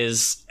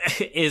is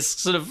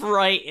sort of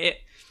right.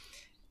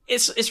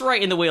 It's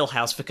right in the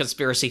wheelhouse for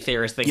conspiracy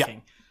theorist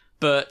thinking. Yeah.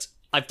 But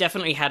I've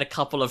definitely had a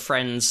couple of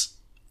friends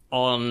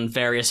on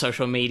various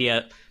social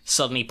media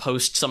suddenly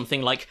post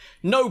something like,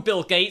 "No,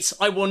 Bill Gates,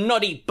 I will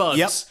not eat bugs."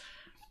 Yep.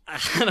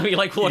 And I'll be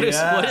like, what is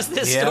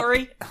this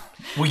story?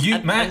 Well,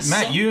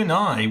 Matt, you and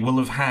I will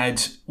have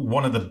had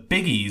one of the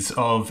biggies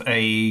of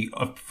a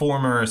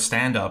former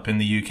stand-up in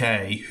the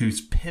UK who's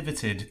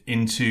pivoted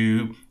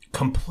into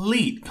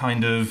complete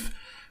kind of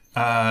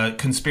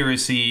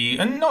conspiracy,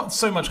 and not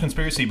so much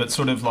conspiracy, but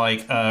sort of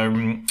like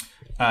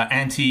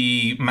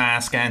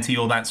anti-mask,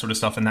 all that sort of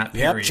stuff in that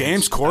period. Yep,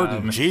 James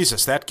Corden.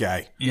 Jesus, that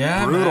guy.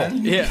 Yeah, brutal.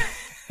 man. Yeah.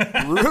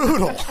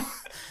 Brutal.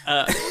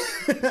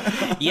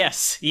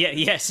 Yes,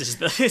 is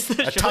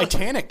the A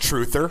Titanic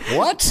truther.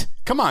 What?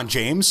 Come on,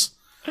 James.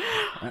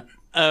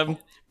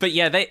 But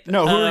yeah, they...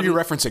 No, who are you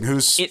referencing?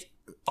 Who's...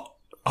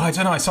 I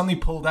don't know. I suddenly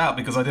pulled out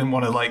because I didn't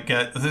want to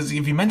get.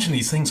 If you mention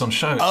these things on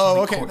shows,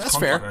 okay, that's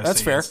fair.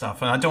 That's fair. And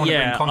stuff, and I don't want to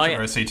bring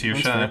controversy to your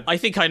show. Fair. I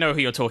think I know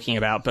who you're talking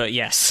about, but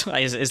yes,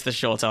 is the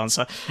short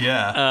answer.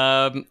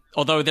 Yeah.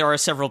 Although there are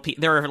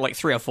there are like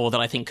 3 or 4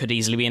 that I think could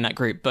easily be in that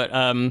group, but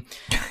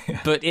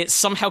but it's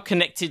somehow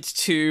connected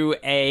to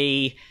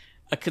a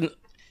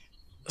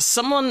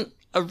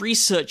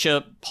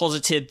researcher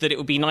posited that it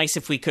would be nice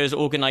if we could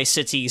organize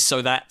cities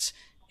so that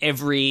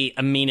every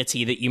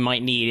amenity that you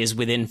might need is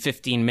within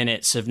 15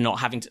 minutes of not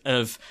having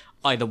of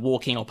either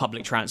walking or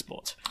public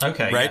transport.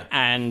 Okay. Right. Yeah.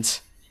 And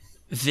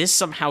this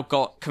somehow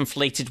got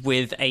conflated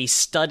with a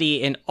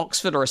study in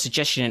Oxford, or a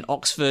suggestion in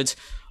Oxford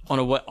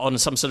on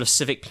some sort of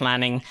civic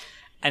planning.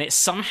 And it's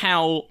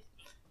somehow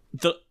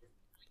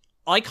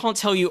I can't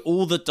tell you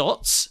all the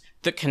dots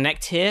that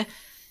connect here,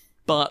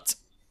 but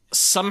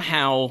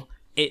somehow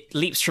it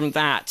leaps from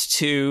that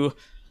to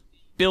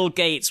Bill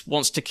Gates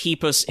wants to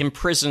keep us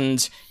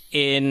imprisoned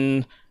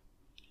in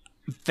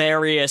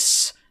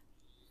various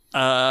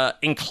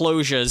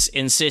enclosures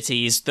in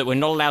cities that we're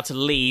not allowed to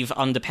leave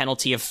under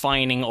penalty of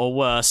fining or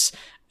worse,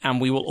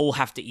 and we will all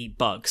have to eat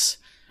bugs.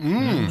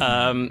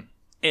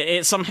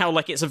 It's somehow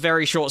like it's a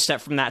very short step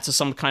from that to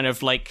some kind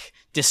of like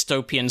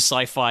dystopian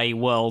sci-fi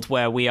world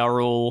where we are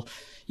all,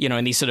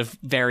 in these sort of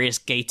various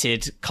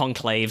gated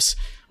conclaves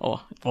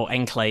or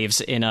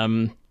enclaves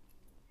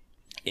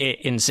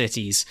in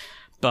cities.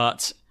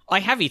 But I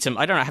have eaten.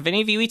 I don't know. Have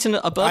any of you eaten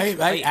a bug?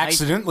 I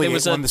accidentally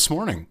ate one this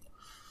morning.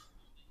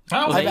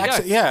 Oh, there you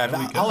go.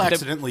 I'll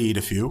accidentally eat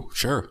a few.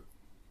 Sure.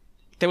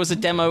 There was a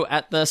demo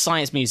at the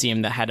Science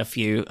Museum that had a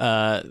few,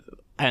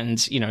 and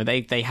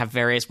they have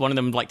various. One of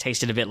them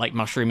tasted a bit like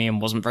mushroomy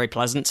and wasn't very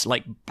pleasant,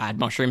 like bad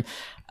mushroom.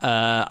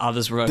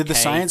 Others were okay. Did the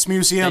Science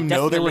Museum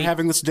know they were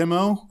having this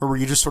demo, or were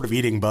you just sort of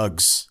eating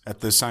bugs at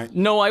the science?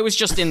 No, I was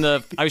just in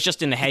the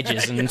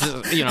hedges, and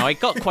I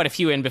got quite a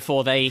few in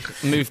before they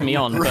moved me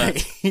on.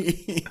 Right.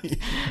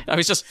 But I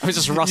was just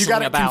rustling about. You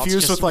got it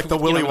confused just, with the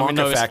Willy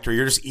Wonka factory.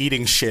 You're just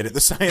eating shit at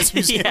the Science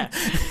Museum. Yeah.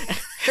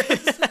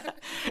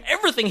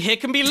 Everything here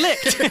can be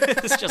licked.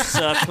 It's just,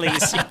 sir,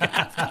 please.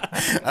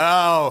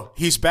 Oh,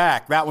 he's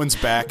back. That one's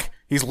back.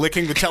 He's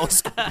licking the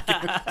telescope.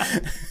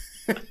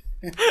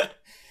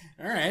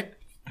 All right.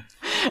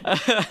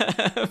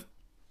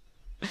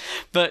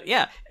 But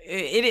yeah,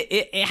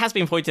 it has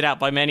been pointed out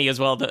by many as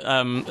well that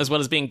as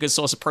well as being a good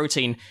source of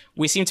protein,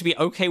 we seem to be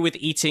okay with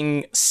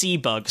eating sea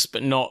bugs,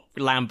 but not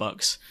land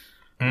bugs.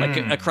 Like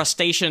a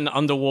crustacean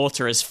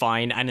underwater is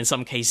fine, and in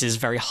some cases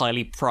very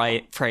highly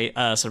prized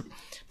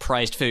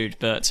food.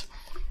 But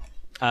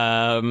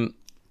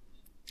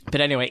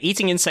anyway,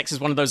 eating insects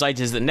is one of those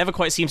ideas that never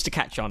quite seems to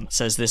catch on,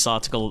 says this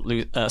article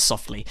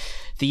softly.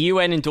 The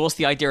UN endorsed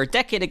the idea a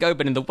decade ago,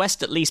 but in the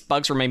West at least,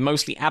 bugs remain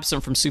mostly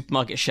absent from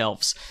supermarket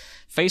shelves.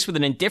 Faced with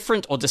an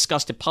indifferent or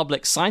disgusted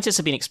public, scientists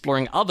have been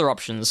exploring other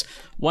options.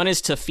 One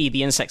is to feed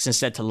the insects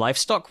instead to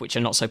livestock, which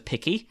are not so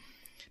picky.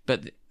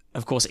 But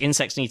of course,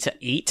 insects need to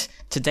eat.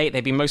 To date,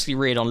 they've been mostly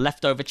reared on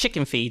leftover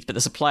chicken feed, but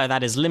the supply of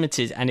that is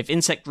limited, and if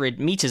insect-reared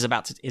meat is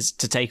about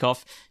to take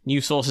off,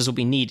 new sources will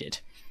be needed.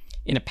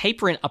 In a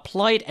paper in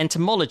Applied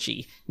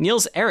Entomology,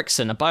 Niels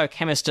Eriksen, a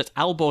biochemist at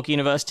Aalborg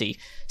University,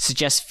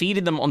 suggests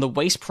feeding them on the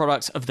waste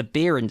products of the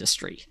beer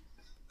industry.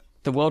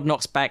 The world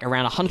knocks back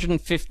around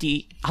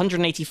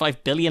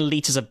 185 billion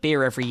litres of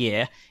beer every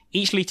year.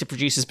 Each litre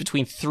produces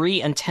between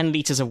 3 and 10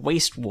 litres of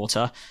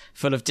wastewater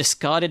full of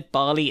discarded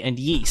barley and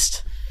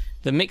yeast.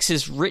 The mix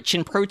is rich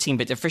in protein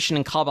but deficient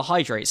in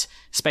carbohydrates,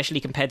 especially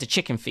compared to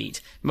chicken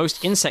feed.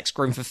 Most insects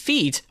grown for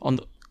feed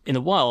in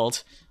the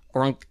wild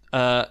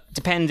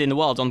depend in the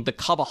wild on the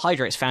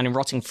carbohydrates found in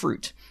rotting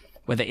fruit.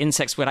 Whether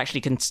insects would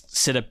actually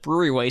consider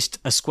brewery waste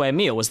a square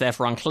meal was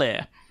therefore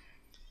unclear.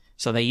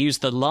 So they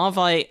used the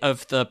larvae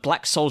of the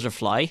black soldier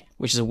fly,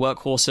 which is a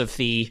workhorse of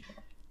the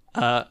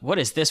what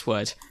is this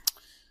word?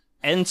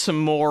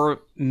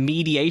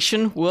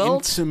 Entomormediation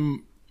world?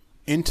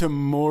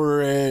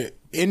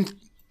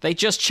 They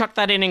just chuck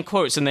that in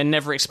quotes and then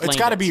never explain it. It's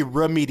got to be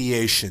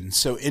remediation.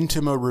 So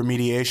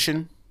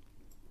entomoremediation.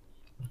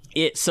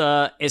 It's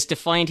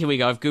defined, here we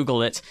go, I've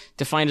Googled it,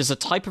 defined as a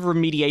type of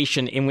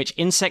remediation in which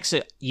insects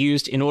are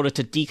used in order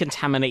to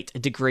decontaminate a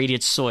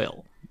degraded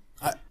soil.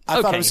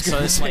 I thought it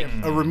was like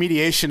a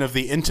remediation of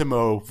the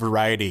Intimo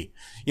variety.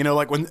 You know,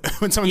 like when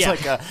someone's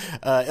like,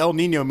 El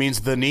Nino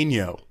means the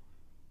Nino.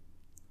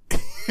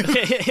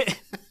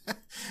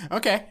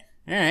 Okay,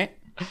 all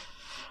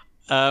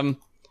right.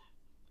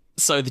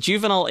 So the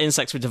juvenile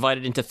insects were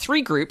divided into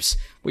 3 groups,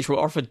 which were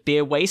offered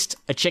beer waste,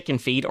 a chicken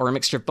feed, or a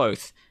mixture of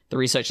both. The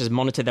researchers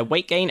monitored their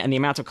weight gain and the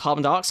amount of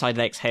carbon dioxide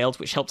they exhaled,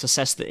 which helped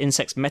assess the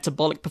insect's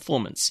metabolic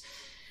performance.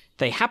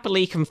 They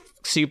happily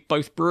consumed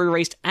both brewery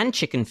waste and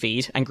chicken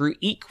feed and grew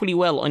equally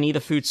well on either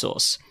food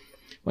source.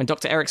 When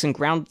Dr. Eriksen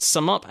ground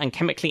some up and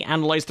chemically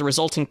analyzed the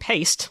resulting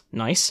paste,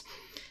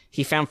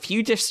 he found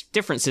few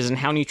differences in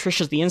how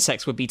nutritious the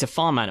insects would be to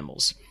farm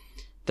animals.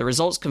 The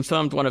results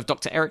confirmed one of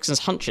Dr. Eriksen's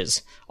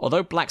hunches.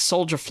 Although black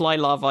soldier fly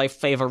larvae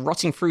favor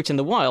rotting fruit in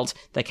the wild,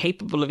 they're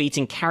capable of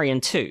eating carrion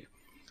too.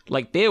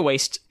 Like beer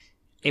waste,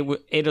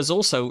 it is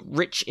also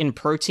rich in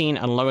protein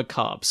and lower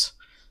carbs.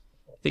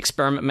 The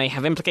experiment may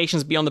have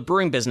implications beyond the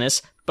brewing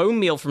business. Bone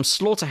meal from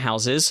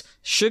slaughterhouses,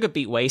 sugar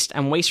beet waste,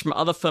 and waste from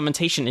other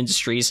fermentation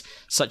industries,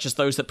 such as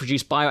those that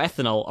produce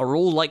bioethanol, are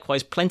all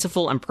likewise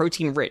plentiful and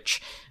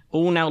protein-rich.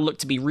 All now look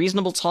to be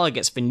reasonable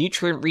targets for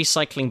nutrient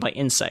recycling by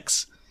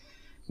insects.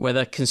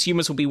 Whether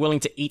consumers will be willing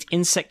to eat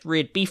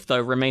insect-reared beef,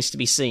 though, remains to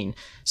be seen.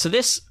 So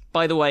this,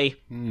 by the way,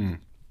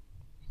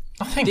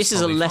 this is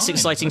a less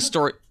exciting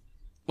story.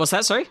 What's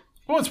that, sorry?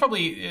 Well, it's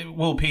probably,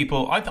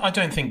 people... I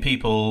don't think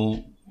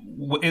people...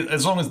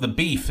 As long as the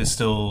beef is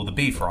still the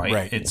beef, right?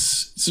 Right.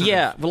 It's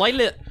well,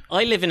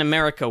 I live in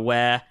America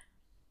where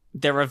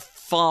there are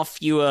far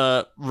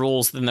fewer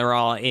rules than there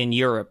are in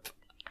Europe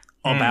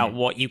about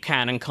what you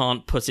can and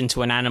can't put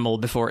into an animal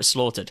before it's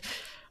slaughtered.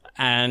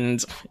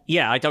 And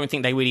I don't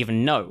think they would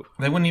even know.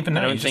 They wouldn't even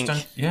know.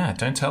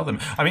 Don't tell them.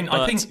 I mean,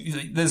 I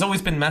think there's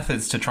always been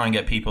methods to try and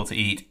get people to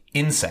eat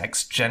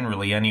insects,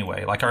 generally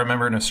anyway. Like I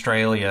remember in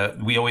Australia,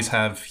 we always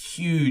have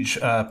huge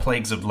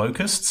plagues of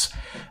locusts.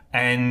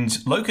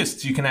 And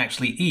locusts you can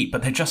actually eat,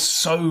 but they're just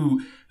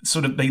so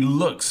they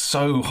look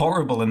so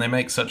horrible and they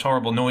make such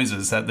horrible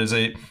noises that there's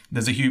a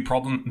huge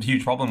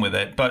problem with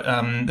it. But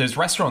there's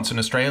restaurants in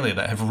Australia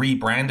that have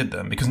rebranded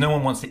them because no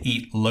one wants to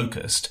eat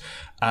locust.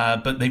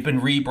 But they've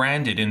been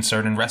rebranded in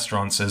certain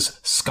restaurants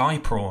as sky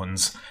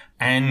prawns,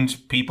 and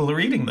people are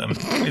eating them.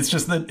 It's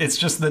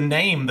just the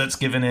name that's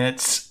given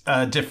it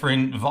a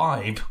different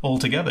vibe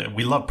altogether.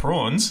 We love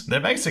prawns. They're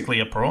basically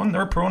a prawn.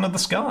 They're a prawn of the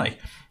sky.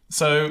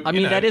 So I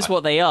mean, that is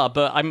what they are,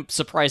 but I'm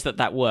surprised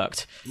that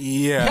worked.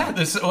 Yeah,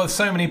 there's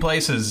so many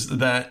places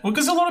that... Well,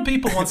 because a lot of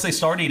people, once they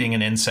start eting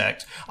an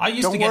insect...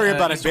 Don't worry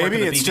about it, baby.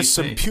 It's just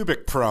some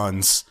pubic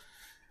prawns.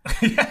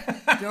 That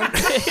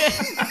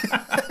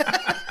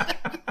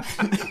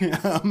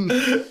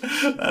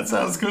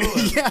sounds cool.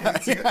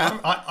 Yeah.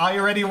 I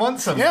already want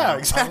some. Yeah, now.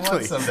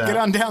 exactly. Get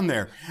on down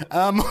there.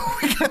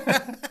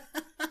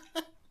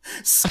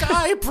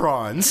 Sky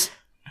prawns.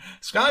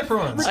 Sky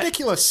prawns.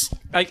 Ridiculous.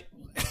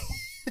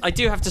 I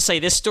do have to say,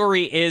 this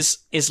story is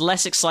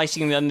less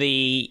exciting than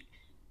the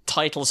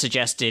title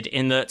suggested,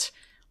 in that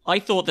I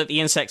thought that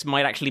the insects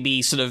might actually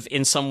be sort of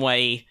in some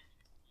way,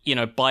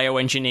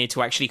 bioengineered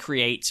to actually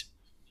create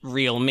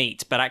real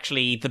meat. But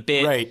actually,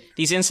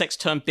 these insects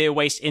turn beer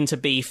waste into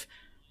beef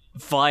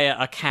via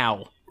a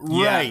cow.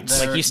 Right.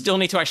 Yeah, like you still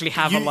need to actually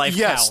have a live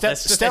cow.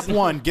 Step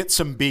one, get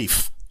some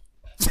beef.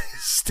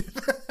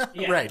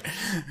 Right.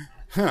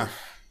 Huh.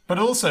 But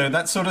also,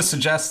 that sort of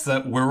suggests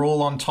that we're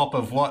all on top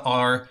of what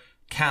our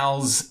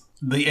cows,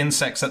 the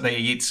insects that they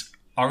eat,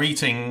 are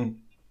eating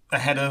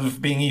ahead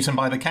of being eaten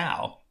by the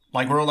cow.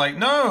 Like, we're all like,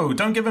 no,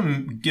 don't give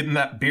them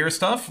that beer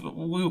stuff.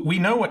 We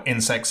know what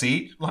insects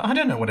eat. I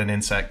don't know what an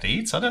insect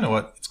eats. I don't know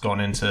what's gone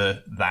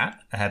into that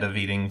ahead of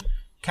eating.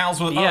 Cows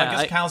will... I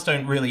guess cows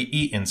don't really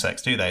eat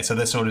insects, do they? So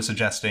they're sort of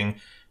suggesting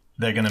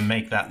they're going to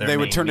make that their They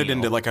would main turn it meal.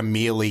 into like a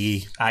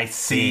mealy. I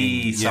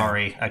see. thing.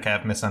 Sorry. Okay,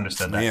 I've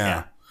misunderstood that.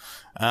 Yeah.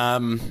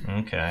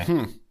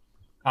 Okay.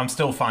 I'm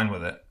still fine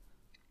with it.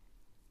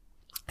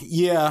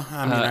 Yeah.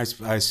 I mean,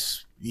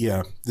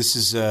 yeah. This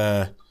is.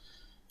 Well,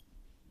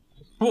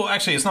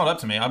 actually, it's not up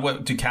to me.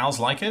 Do cows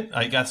like it?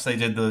 I guess they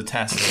did the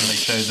test and they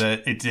showed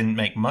that it didn't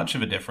make much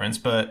of a difference.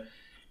 But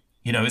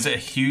is it a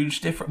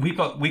huge difference? We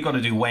got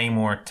to do way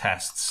more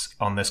tests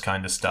on this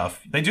kind of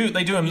stuff. They do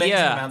amazing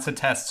amounts of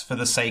tests for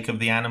the sake of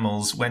the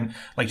animals. When,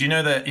 do you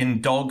know that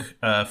in dog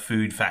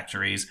food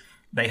factories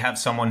they have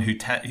someone who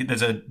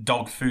there's a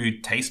dog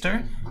food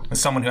taster, and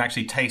someone who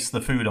actually tastes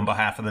the food on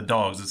behalf of the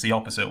dogs. It's the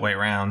opposite way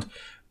around.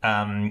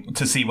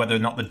 To see whether or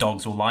not the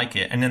dogs will like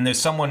it. And then there's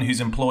someone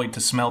who's employed to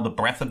smell the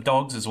breath of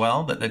dogs as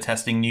well, that they're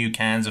testing new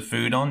cans of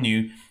food on,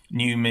 new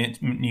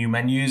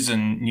menus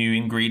and new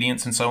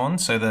ingredients and so on,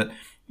 so that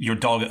your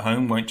dog at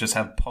home won't just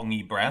have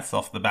pongy breath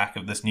off the back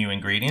of this new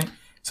ingredient.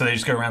 So they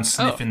just go around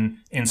sniffing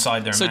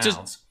inside their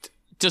mouths.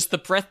 Does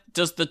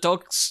the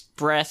dog's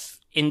breath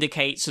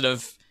indicate sort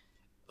of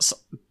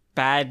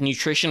bad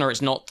nutrition, or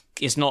is not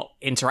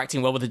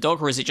interacting well with the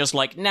dog, or is it just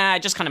like, nah,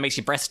 it just kind of makes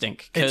your breath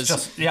stink?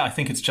 I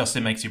think it's just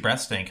it makes your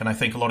breath stink, and I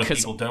think a lot of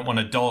people don't want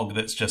a dog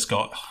that's just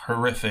got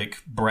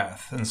horrific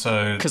breath, and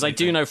so because I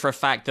do know for a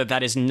fact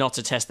that is not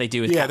a test they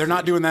do with cat they're food.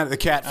 not doing that at the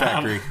cat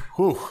factory.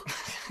 Whew.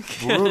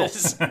 Brutal.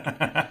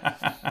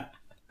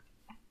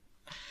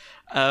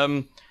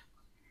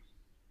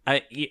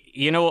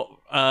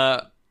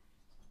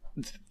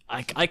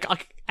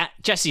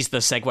 Jesse's the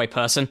segue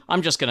person.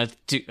 I'm just gonna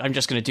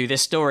do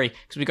this story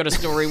because we've got a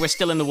story. We're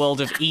still in the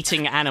world of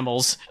eating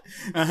animals.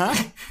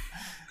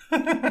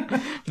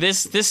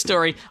 This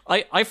story,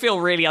 I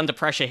feel really under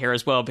pressure here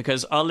as well,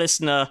 because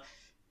this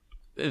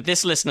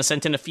listener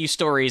sent in a few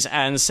stories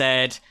and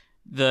said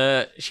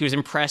she was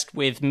impressed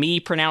with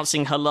me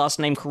pronouncing her last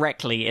name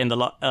correctly in the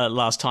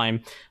last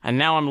time, and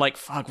now I'm like,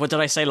 fuck, what did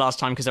I say last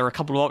time? Because there are a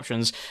couple of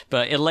options,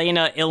 but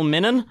Elena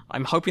Ilminen,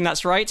 I'm hoping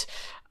that's right.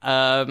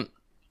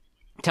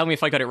 Tell me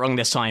if I got it wrong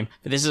this time.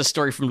 But this is a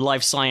story from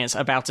Live Science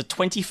about a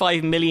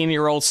 25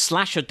 million-year-old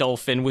slasher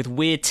dolphin with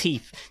weird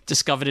teeth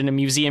discovered in a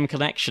museum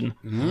collection.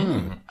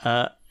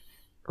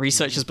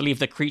 Researchers believe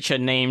the creature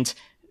named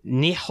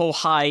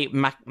Nihohai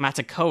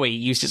Matakoi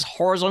used its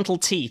horizontal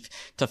teeth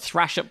to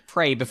thrash up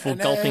prey before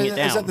gulping it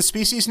down. Is that the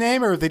species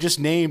name, or have they just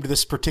named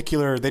this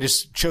particular... They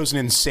just chose an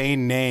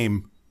insane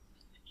name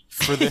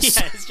for this?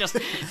 Yeah, it's just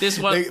this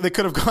one. They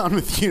could have gone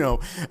with,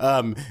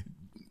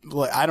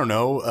 I don't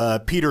know,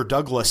 Peter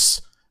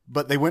Douglas,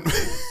 but they went...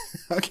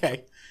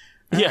 Okay.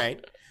 All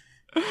right.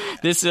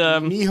 This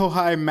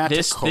Nihohai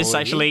Matakoi. This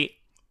actually...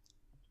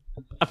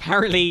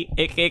 Apparently,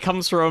 it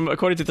comes from,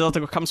 according to the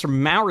article, it comes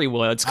from Maori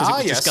words, because it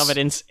was discovered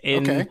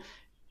in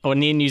or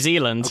near New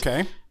Zealand.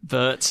 Okay.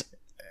 But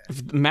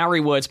Maori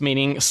words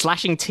meaning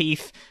slashing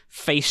teeth,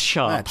 face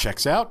sharp. That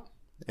checks out.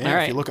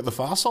 Yeah, if you look at the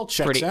fossil,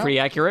 checks out. Pretty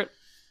accurate.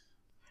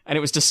 And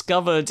it was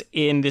discovered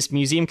in this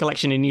museum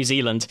collection in New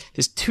Zealand.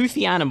 This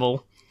toothy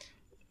animal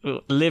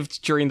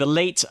lived during the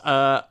late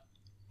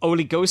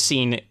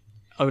Oligocene.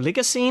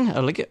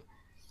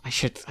 I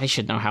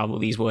should know how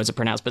these words are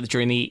pronounced, but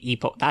during the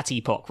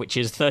epoch, which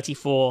is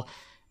 34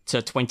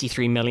 to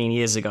 23 million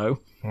years ago.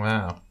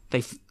 Wow.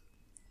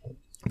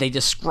 They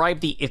described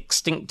the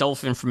extinct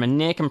dolphin from a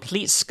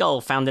near-complete skull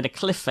found in a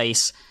cliff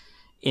face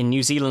in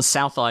New Zealand's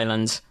South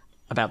Island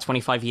about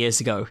 25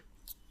 years ago.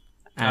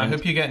 And I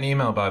hope you get an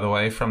email, by the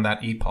way, from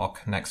that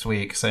epoch next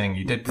week saying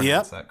you did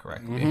pronounce that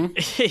correctly. Mm-hmm.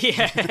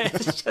 Yeah,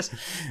 it's just...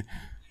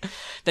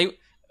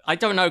 I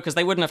don't know, because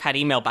they wouldn't have had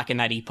email back in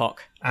that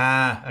epoch.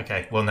 Ah,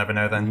 okay. We'll never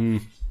know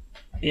then.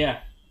 Yeah.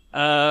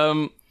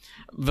 But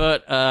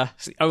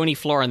only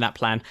flaw in that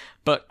plan.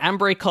 But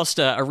Ambre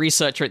Costa, a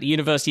researcher at the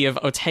University of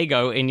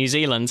Otago in New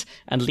Zealand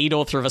and lead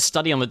author of a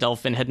study on the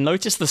dolphin, had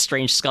noticed the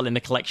strange skull in the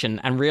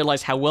collection and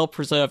realized how well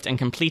preserved and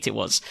complete it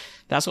was.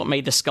 That's what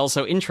made the skull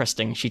so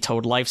interesting, she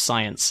told Live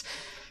Science.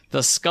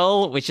 The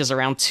skull, which is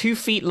around 2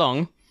 feet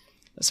long,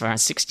 that's around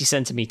 60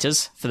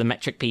 centimeters for the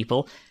metric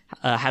people,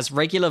 has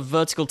regular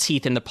vertical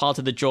teeth in the part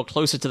of the jaw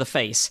closer to the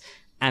face,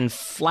 and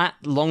flat,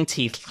 long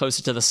teeth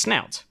closer to the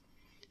snout.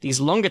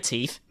 These longer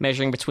teeth,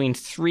 measuring between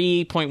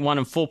 3.1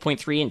 and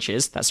 4.3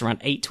 inches, that's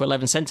around 8 to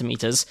 11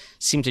 centimeters,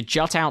 seem to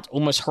jut out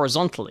almost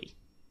horizontally.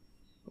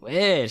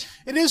 Weird.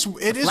 It is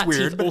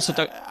weird, but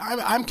also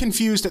I'm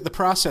confused at the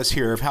process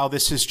here of how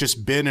this has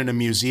just been in a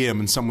museum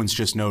and someone's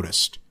just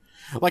noticed.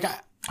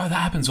 That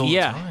happens all the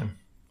time.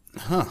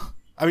 Huh.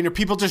 I mean, do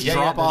people just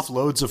drop off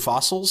loads of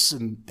fossils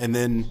and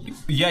then...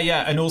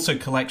 Yeah, and also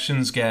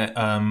collections get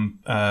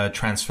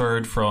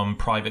transferred from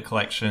private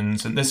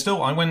collections. And there's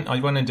still... I went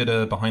and did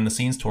a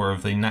behind-the-scenes tour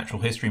of the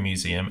Natural History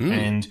Museum,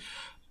 and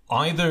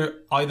either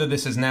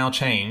this has now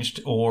changed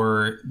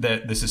or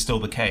that this is still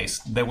the case.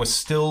 There were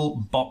still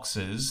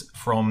boxes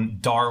from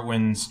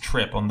Darwin's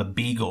trip on the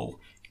Beagle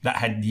that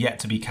had yet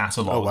to be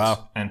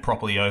catalogued and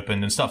properly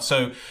opened and stuff.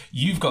 So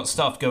you've got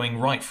stuff going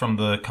right from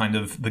the kind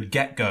of the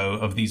get-go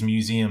of these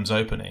museums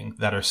opening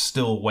that are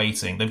still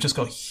waiting. They've just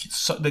got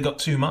they got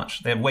too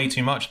much. They have way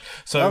too much.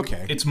 So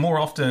it's more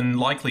often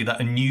likely that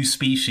a new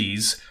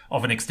species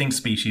of an extinct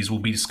species will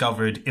be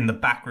discovered in the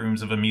back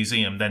rooms of a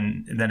museum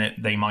than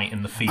they might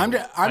in the field.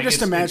 I'm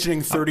just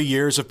imagining 30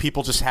 years of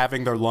people just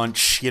having their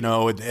lunch,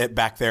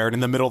 back there, and in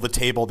the middle of the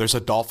table there's a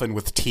dolphin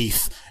with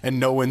teeth, and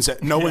no one's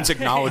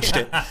acknowledged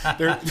it.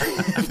 They're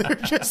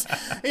just,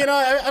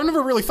 I've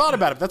never really thought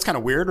about it. That's kind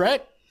of weird,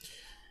 right?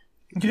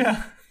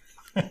 Yeah.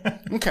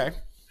 Okay.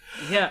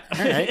 Yeah. All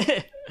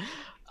right.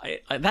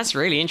 That's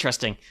really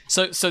interesting.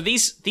 So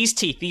these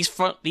teeth, these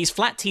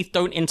flat teeth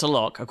don't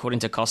interlock,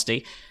 according to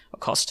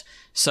Cost.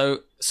 So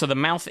the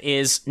mouth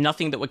is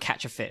nothing that would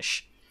catch a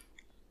fish.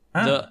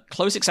 The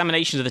close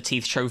examinations of the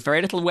teeth show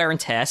very little wear and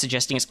tear,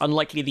 suggesting it's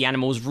unlikely the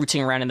animal is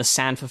rooting around in the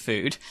sand for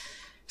food.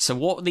 So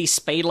what were these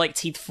spade-like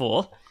teeth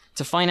for?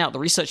 To find out, the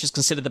researchers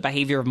considered the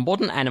behavior of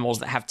modern animals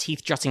that have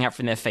teeth jutting out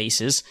from their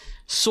faces.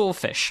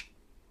 Sawfish.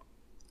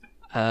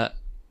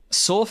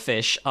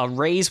 Sawfish are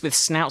raised with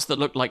snouts that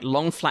look like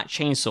long, flat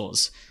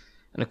chainsaws.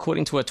 And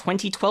according to a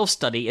 2012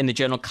 study in the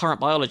journal Current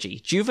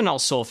Biology, juvenile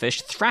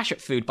sawfish thrash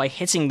at food by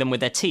hitting them with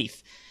their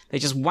teeth. They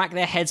just whack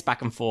their heads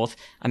back and forth,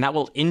 and that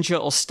will injure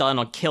or stun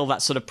or kill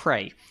that sort of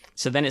prey.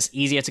 So then it's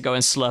easier to go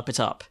and slurp it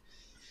up.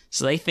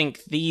 So they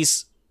think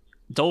these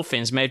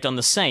dolphins may have done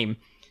the same.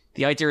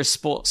 The idea is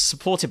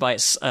supported by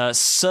its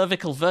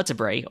cervical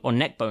vertebrae, or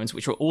neck bones,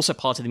 which were also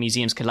part of the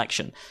museum's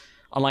collection.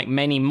 Unlike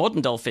many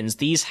modern dolphins,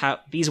 these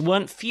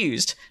weren't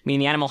fused, meaning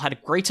the animal had a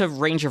greater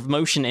range of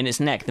motion in its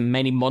neck than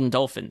many modern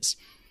dolphins.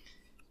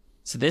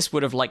 So this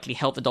would have likely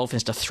helped the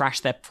dolphins to thrash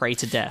their prey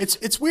to death.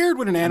 It's weird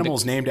when an animal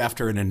is named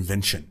after an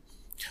invention,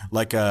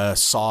 like a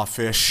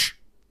sawfish,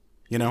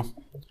 or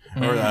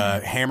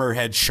a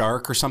hammerhead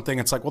shark or something.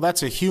 It's like, well,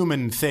 that's a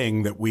human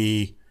thing that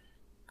we,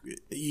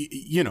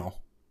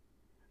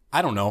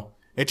 I don't know.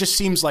 It just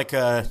seems like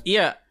a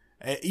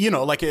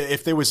like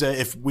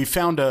if we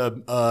found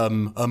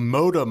a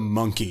modem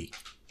monkey,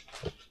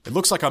 it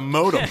looks like a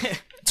modem.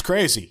 It's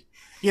crazy.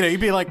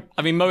 You'd be like...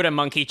 I mean, modem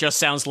monkey just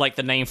sounds like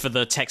the name for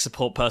the tech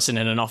support person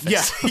in an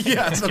office.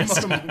 Yeah, it's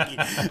a modem monkey.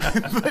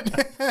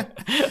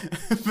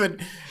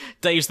 but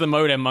Dave's the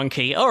modem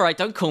monkey. All right,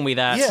 don't call me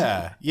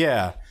that.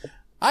 Yeah.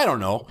 I don't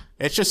know.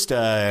 It's just...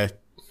 All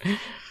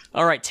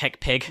right, tech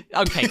pig.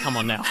 Okay, come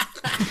on now.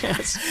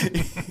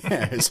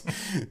 Yes.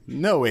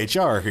 No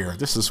HR here.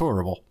 This is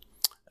horrible.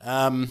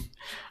 So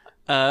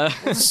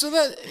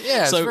that...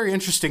 Yeah, it's very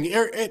interesting.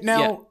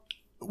 Now,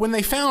 when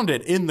they found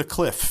it in the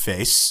cliff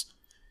face...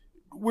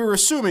 We're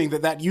assuming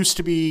that used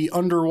to be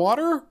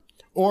underwater,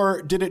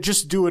 or did it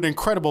just do an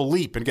incredible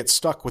leap and get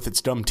stuck with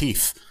its dumb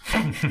teeth?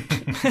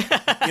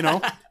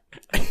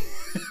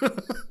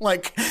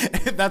 Like,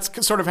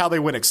 that's sort of how they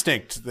went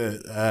extinct. They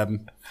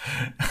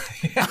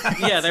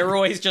were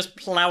always just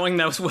plowing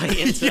their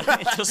way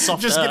into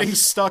soft just earth. Getting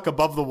stuck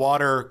above the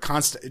water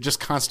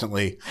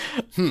constantly.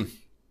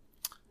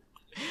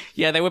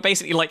 Yeah, they were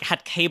basically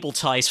had cable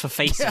ties for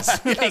faces.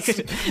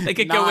 They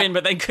could go in,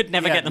 but they could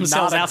never get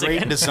themselves out again. Not a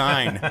great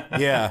design.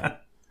 Yeah.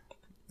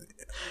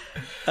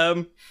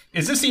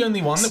 Is this the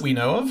only one that we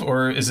know of,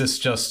 or is this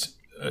just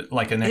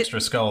an extra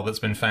skull that's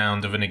been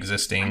found of an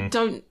existing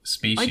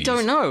species? I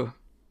don't know.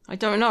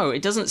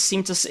 It doesn't say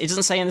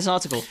in this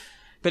article.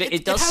 But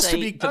it does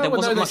say that there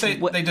wasn't much...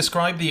 They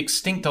describe the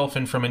extinct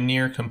dolphin from a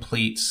near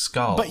complete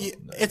skull. But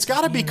it's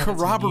got to be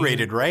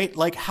corroborated, right?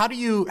 Like, how do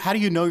you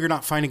know you're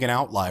not finding an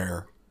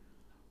outlier?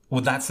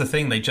 Well, that's the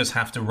thing. They just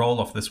have to roll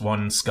off this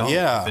one skull.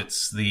 Yeah. If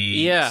it's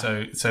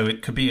So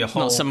it could be a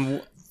whole...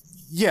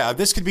 Yeah,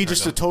 this could be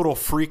just a total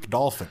freak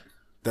dolphin.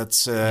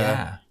 That's...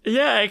 Yeah,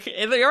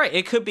 you're right.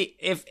 It could be...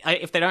 If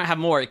they don't have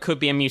more, it could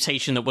be a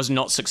mutation that was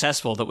not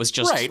successful, that was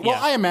just... Right.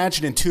 Well, I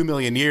imagine in 2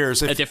 million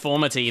years... a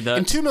deformity that...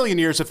 In 2 million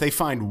years, if they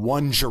find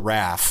one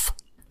giraffe,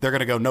 they're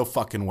going to go, no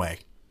fucking way.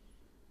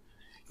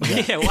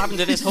 Yeah, what happened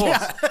to this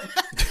horse?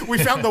 We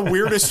found the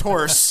weirdest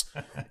horse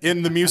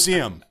in the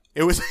museum.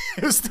 It was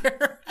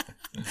there.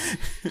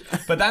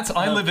 But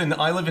I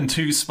live in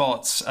two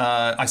spots.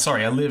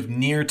 I live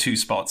near two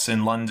spots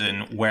in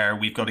London where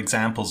we've got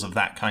examples of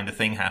that kind of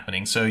thing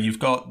happening. So you've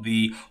got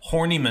the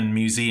Horniman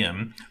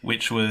Museum,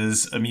 which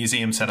was a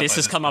museum set up. This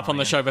has come up on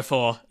the show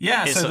before.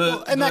 Yeah,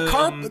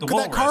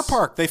 that car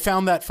park, they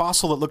found that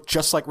fossil that looked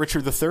just like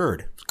Richard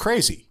III.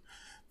 Crazy.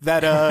 That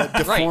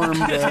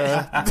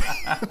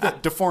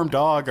deformed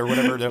dog or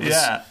whatever that was.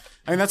 Yeah.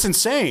 I mean, that's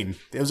insane.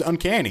 It was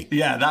uncanny.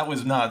 Yeah, that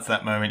was nuts,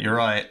 that moment. You're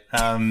right.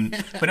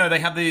 But no, they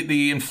have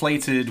the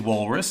inflated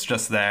walrus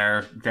just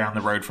there down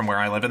the road from where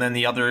I live. And then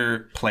the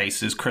other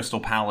place is Crystal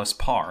Palace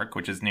Park,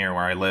 which is near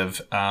where I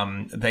live.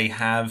 They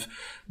have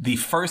the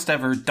first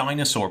ever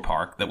dinosaur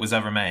park that was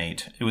ever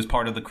made. It was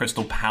part of the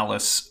Crystal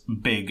Palace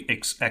big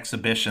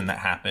exhibition that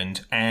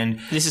happened.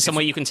 And this is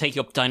somewhere you can take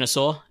your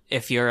dinosaur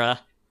if you're...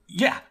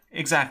 Yeah,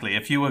 exactly.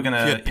 If you were going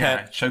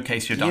to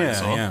showcase your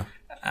dinosaur. Yeah.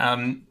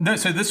 No,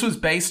 so this was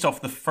based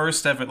off the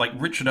first ever, like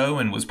Richard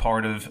Owen was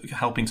part of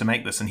helping to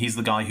make this, and he's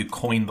the guy who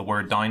coined the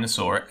word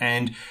dinosaur.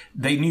 And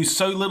they knew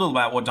so little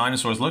about what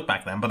dinosaurs looked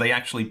back then, but they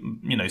actually,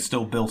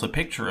 still built a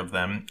picture of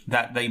them,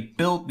 that they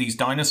built these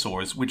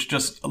dinosaurs, which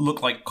just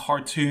look like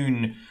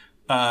cartoon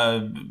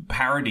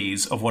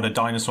parodies of what a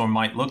dinosaur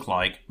might look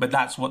like, but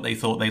that's what they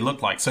thought they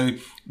looked like. So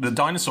the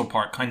dinosaur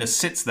part kind of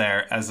sits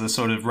there as a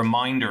sort of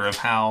reminder of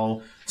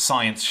how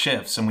science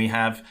shifts, and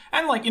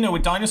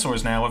with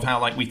dinosaurs now, of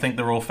how we think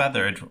they're all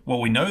feathered.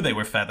 Well, we know they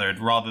were feathered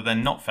rather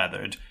than not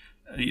feathered.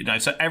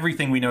 So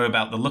everything we know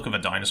about the look of a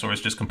dinosaur is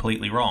just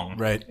completely wrong,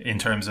 right? In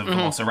terms of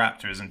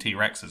velociraptors and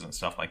T-Rexes and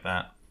stuff like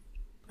that.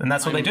 And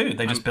that's what they do.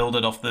 They just build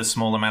it off the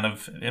small amount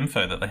of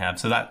info that they have.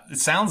 So that it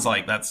sounds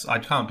like I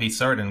can't be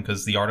certain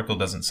because the article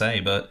doesn't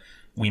say, but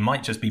we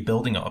might just be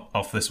building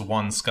off this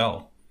one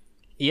skull.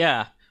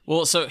 Yeah.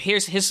 Well, so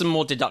here's some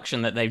more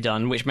deduction that they've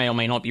done, which may or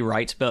may not be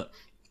right, but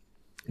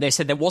they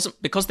said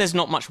because there's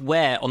not much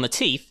wear on the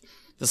teeth,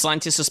 the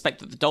scientists suspect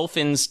that the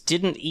dolphins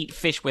didn't eat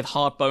fish with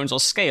hard bones or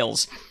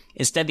scales.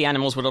 Instead, the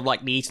animals would have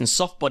likely eaten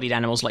soft-bodied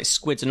animals like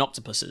squids and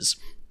octopuses.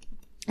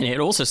 And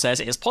it also says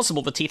it is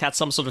possible the teeth had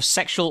some sort of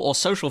sexual or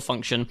social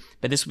function,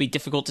 but this would be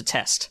difficult to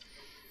test.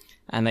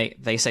 And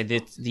they say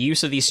that the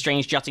use of these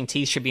strange jutting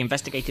teeth should be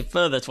investigated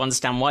further to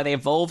understand why they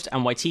evolved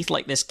and why teeth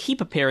like this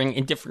keep appearing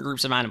in different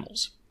groups of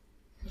animals.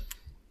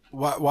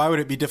 Why would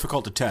it be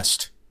difficult to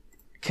test?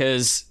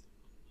 Because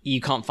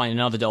you can't find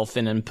another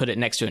dolphin and put it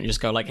next to it and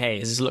just go hey,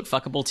 does this look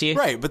fuckable to you?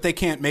 Right, but they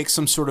can't make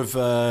some sort of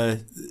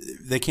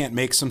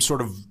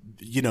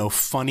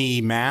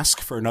funny mask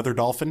for another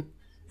dolphin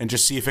and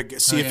just see if it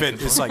gets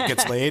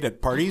laid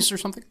at parties or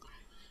something.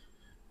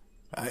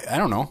 I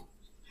don't know.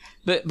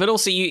 But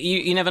also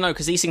you never know,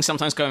 because these things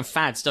sometimes go in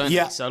fads, don't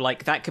they? So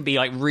that could be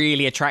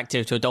really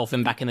attractive to a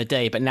dolphin back in the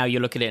day, but now you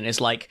look at it and it's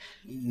during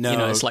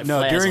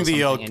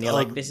the and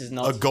you're this is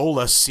not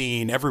Agola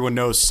scene, everyone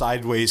knows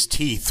sideways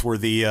teeth were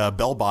the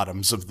bell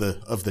bottoms of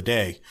the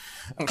day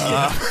in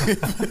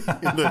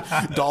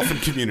the dolphin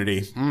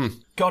community.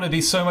 God, it'd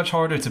be so much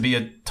harder to be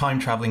a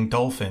time-traveling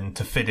dolphin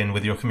to fit in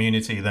with your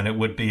community than it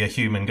would be a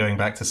human going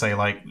back to, say,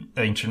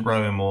 ancient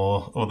Rome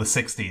or the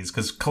 60s,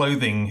 because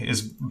clothing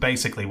is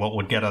basically what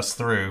would get us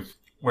through,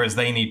 whereas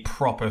they need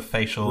proper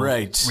facial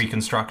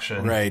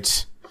reconstruction.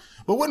 Right.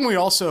 But wouldn't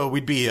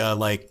we'd be,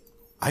 I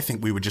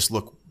think we would just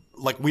look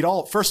we'd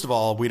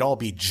all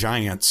be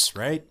giants,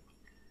 right?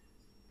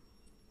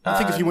 I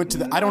think if you went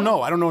to I don't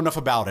know enough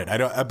about it.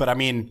 About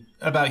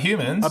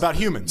humans? About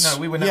humans. No,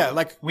 we were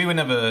never, we were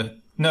never,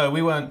 no,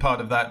 we weren't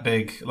part of that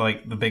big,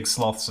 the big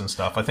sloths and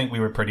stuff. I think we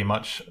were pretty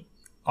much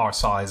our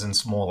size and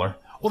smaller.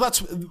 Well,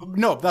 that's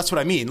what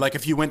I mean.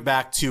 If you went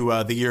back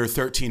to the year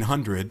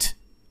 1300,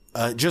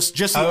 just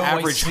the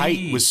average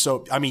height was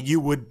so,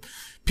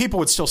 people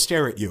would still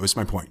stare at you, is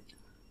my point.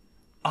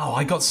 Oh,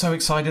 I got so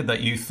excited that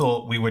you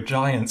thought we were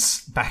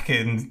giants back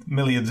in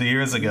millions of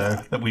years ago,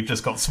 that we've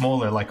just got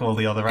smaller like all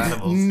the other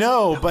animals.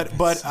 No, but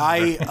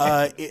I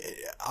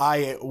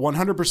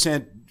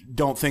 100%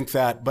 don't think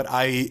that, but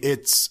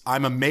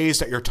I'm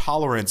amazed at your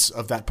tolerance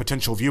of that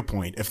potential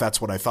viewpoint, if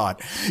that's what I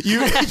thought.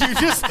 You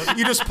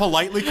just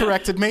politely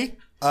corrected me.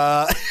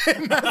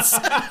 And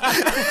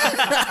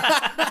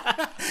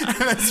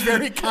that's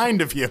very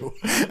kind of you.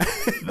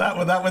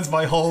 That was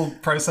my whole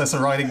process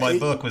of writing my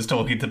book, was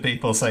talking to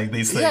people saying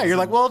these things. Yeah,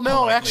 you're well,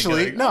 no,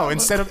 actually, no.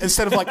 Instead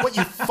of what,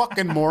 you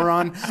fucking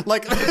moron,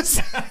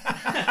 this.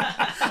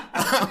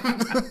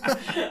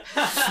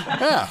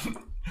 Yeah.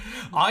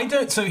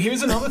 So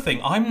here's another thing.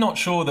 I'm not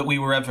sure that we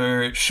were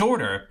ever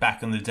shorter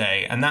back in the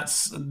day. And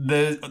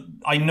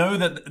I know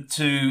that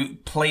to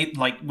play,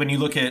 when you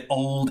look at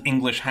old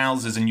English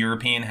houses and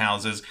European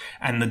houses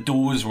and the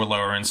doors were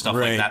lower and stuff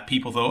like that,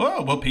 people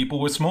thought, people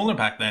were smaller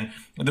back then.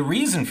 The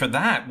reason for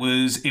that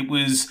was it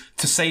was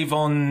to save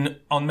on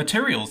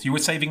materials. You were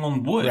saving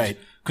on wood. Right.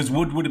 Because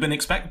wood would have been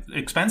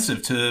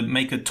expensive to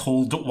make a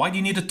tall door. Why do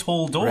you need a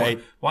tall door?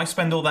 Right. Why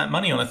spend all that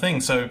money on a thing?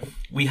 So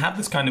we have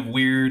this kind of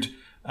weird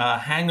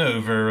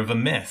hangover of a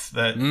myth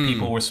that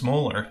people were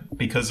smaller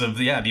because of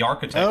the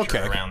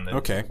architecture around them.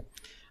 Okay.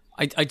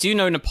 I do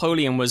know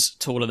Napoleon was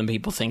taller than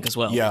people think as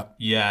well.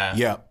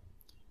 Yeah.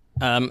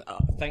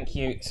 Thank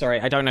you.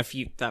 Sorry, I don't know if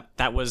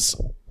that was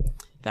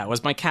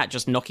my cat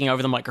just knocking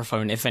over the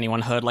microphone. If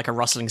anyone heard a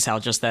rustling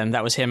sound just then,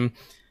 that was him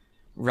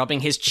rubbing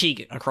his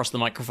cheek across the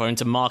microphone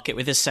to mark it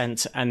with his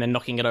scent and then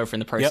knocking it over in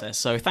the process. Yep.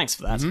 So thanks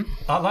for that. Mm-hmm.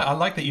 I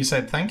like that you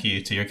said thank you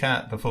to your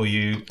cat before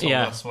you told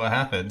us what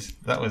happened.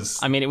 That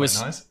was it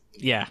was nice.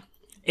 Yeah.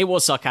 It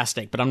was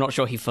sarcastic, but I'm not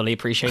sure he fully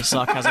appreciates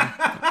sarcasm.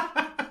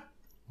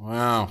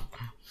 Wow.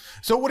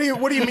 So what do you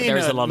mean?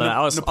 There's a lot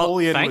of that.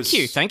 Napoleon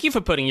Thank you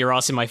for putting your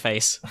ass in my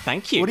face.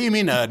 Thank you. What do you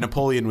mean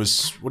Napoleon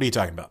was... What are you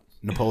talking about?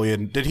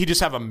 Napoleon... Did he just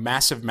have a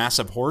massive,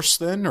 massive horse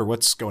then? Or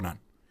what's going on?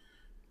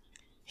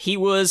 He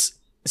was...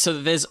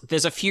 So there's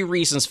a few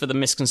reasons for the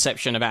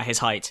misconception about his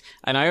height.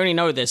 And I only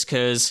know this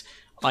because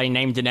I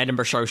named an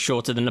Edinburgh show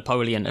shorter than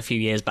Napoleon a few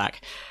years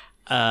back.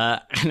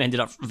 And ended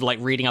up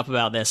reading up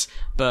about this.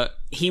 But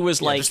he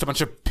was just a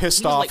bunch of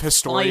pissed off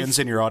historians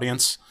in your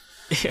audience.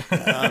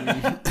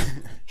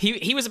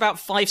 He was about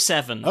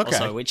 5'7" or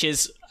so, which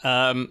is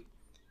not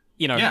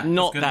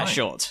that height.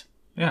 short.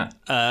 Yeah.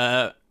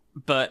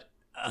 But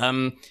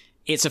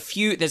there's a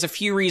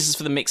few reasons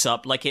for the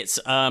mix-up. Like it's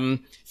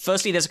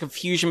firstly, there's a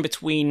confusion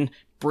between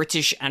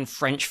British and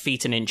French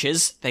feet and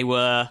inches. There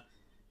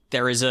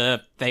was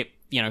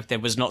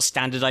not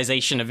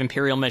standardization of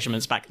imperial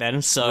measurements back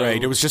then, so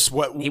Right. It was just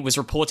what it was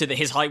reported that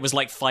his height was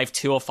like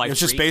 5'2" or 5'3". it was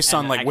just based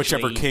on like actually,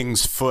 whichever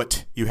king's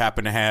foot you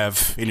happen to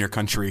have in your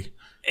country.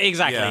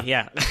 Exactly.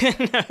 Yeah.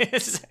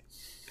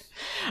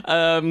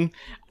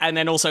 And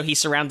then also he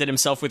surrounded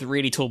himself with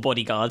really tall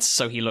bodyguards,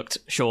 so he looked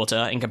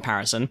shorter in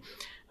comparison.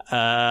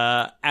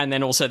 And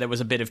then also there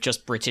was a bit of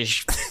just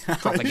British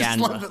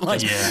propaganda.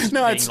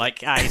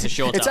 He's a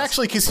short It's ass.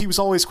 actually because he was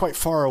always quite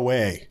far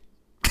away.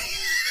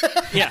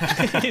 Yeah.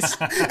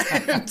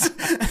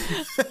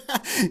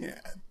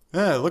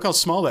 Look how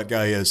small that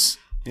guy is.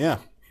 Yeah.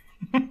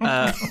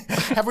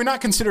 Have we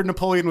not considered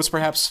Napoleon was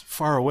perhaps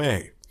far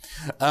away?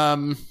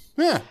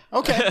 Yeah.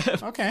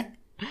 Okay.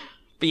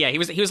 But yeah, he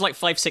was like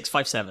 5'6",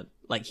 5'7".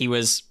 Like he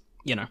was,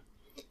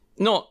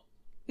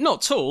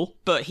 not tall,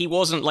 but he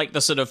wasn't like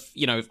the sort of,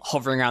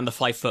 hovering around the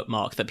 5 foot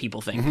mark that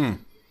people think.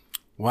 Mm-hmm.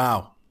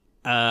 Wow.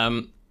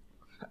 And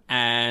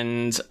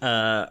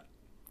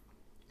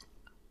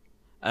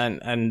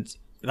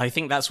I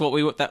think that's what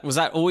was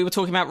that all we were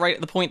talking about right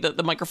at the point that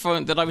the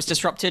microphone that I was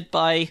disrupted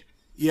by.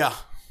 Yeah.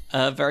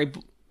 Very.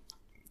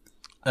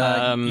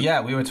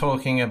 We were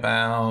talking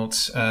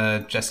about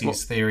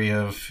Jesse's theory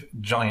of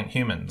giant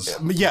humans.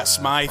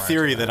 Yes, my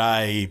theory that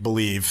I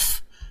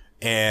believe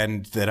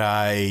and that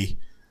I...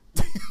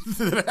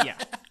 Yeah.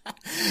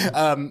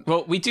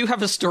 Well, we do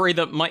have a story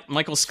that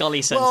Michael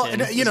Scully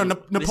sent in.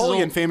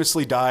 Napoleon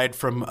famously died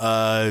from,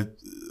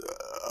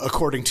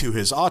 according to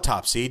his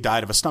autopsy,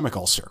 died of a stomach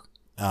ulcer,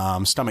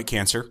 stomach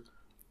cancer,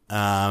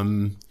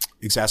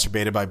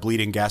 exacerbated by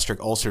bleeding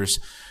gastric ulcers.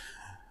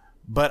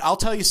 But I'll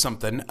tell you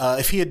something.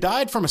 If he had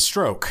died from a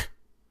stroke,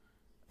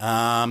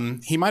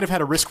 he might have had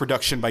a risk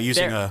reduction by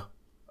using a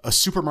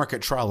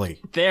supermarket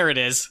trolley. There it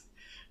is.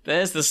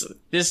 There's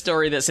this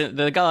story that's in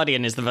The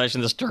Guardian is the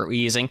version of the story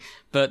we're using,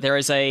 but there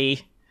is a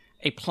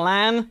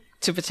plan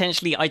to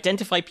potentially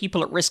identify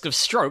people at risk of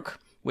stroke,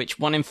 which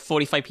 1 in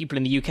 45 people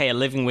in the UK are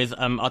living with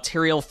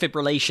arterial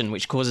fibrillation,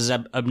 which causes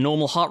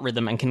abnormal heart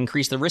rhythm and can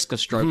increase the risk of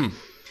stroke.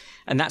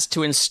 And that's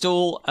to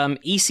install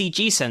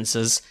ECG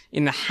sensors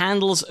in the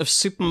handles of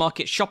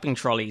supermarket shopping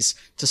trolleys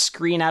to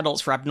screen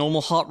adults for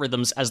abnormal heart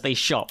rhythms as they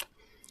shop.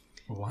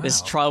 Wow.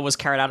 This trial was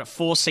carried out at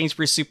 4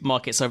 Sainsbury's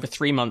supermarkets over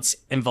 3 months,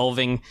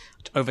 involving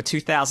over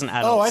 2,000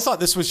 adults. Oh, I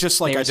thought this was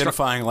just like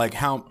identifying like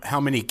how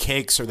many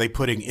cakes are they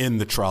putting in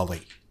the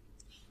trolley.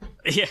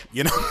 Yeah.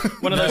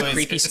 One of those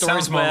creepy it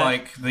stories sounds more where...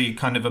 like the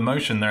kind of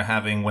emotion they're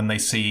having when they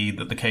see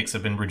that the cakes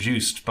have been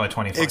reduced by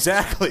 25%.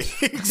 Exactly.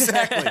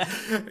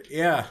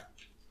 Yeah.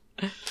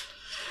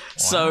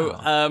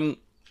 So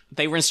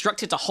they were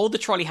instructed to hold the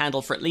trolley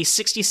handle for at least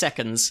 60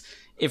 seconds.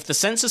 If the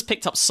sensors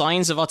picked up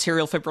signs of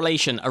arterial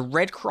fibrillation, a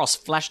red cross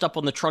flashed up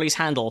on the trolley's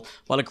handle,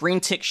 while a green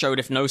tick showed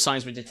if no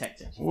signs were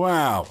detected.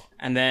 Wow.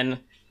 And then,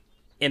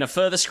 in a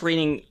further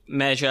screening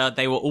measure,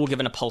 they were all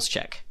given a pulse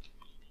check.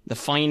 The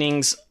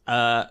findings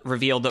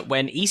revealed that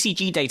when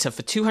ECG data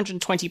for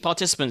 220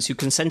 participants who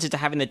consented to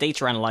having the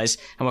data analyzed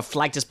and were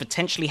flagged as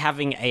potentially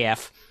having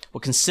AF were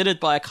considered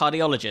by a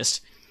cardiologist,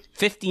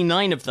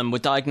 59 of them were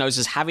diagnosed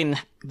as having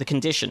the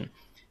condition,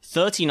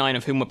 39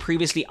 of whom were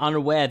previously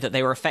unaware that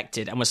they were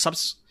affected and were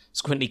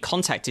subsequently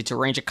contacted to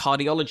arrange a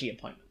cardiology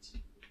appointment.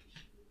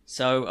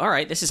 So, all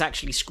right, this is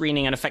actually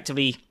screening and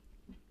effectively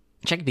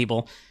checking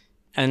people.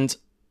 And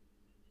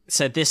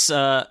so this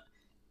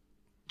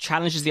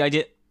challenges the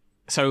idea...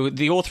 So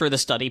the author of the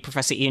study,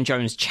 Professor Ian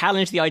Jones,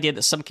 challenged the idea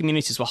that some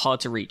communities were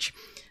hard to reach.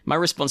 My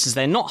response is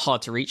they're not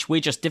hard to reach,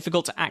 we're just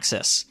difficult to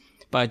access.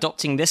 By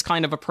adopting this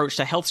kind of approach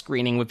to health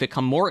screening, we've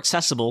become more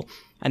accessible,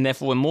 and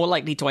therefore we're more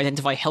likely to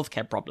identify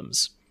healthcare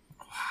problems.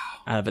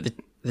 Wow. But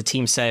the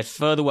team said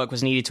further work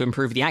was needed to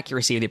improve the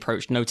accuracy of the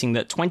approach, noting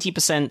that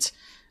 20%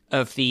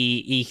 of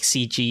the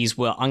ECGs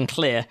were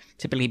unclear,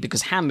 typically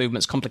because hand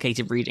movements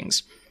complicated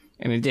readings.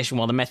 In addition,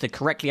 while the method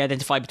correctly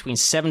identified between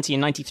 70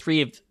 and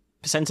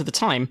 93% of the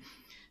time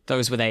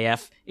those with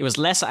AF, it was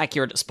less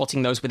accurate at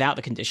spotting those without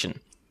the condition.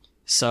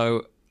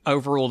 So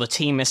overall, the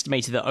team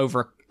estimated that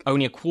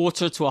only a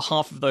quarter to a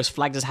half of those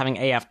flagged as having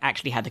AF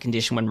actually had the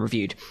condition when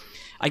reviewed.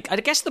 I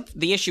guess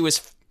the issue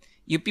is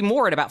you'd be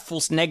more worried about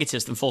false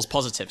negatives than false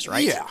positives,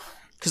 right? Yeah.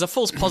 Because a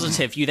false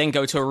positive, you then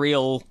go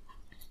to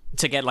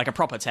to get like a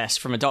proper test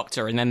from a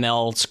doctor, and then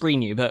they'll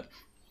screen you. But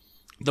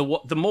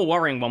the more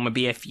worrying one would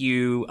be if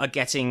you are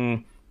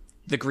getting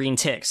the green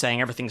tick saying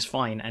everything's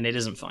fine and it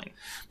isn't fine.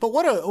 But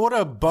what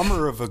a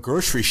bummer of a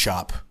grocery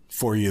shop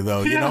for you,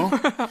 though, you know?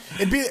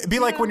 It'd be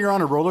like when you're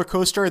on a roller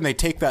coaster and they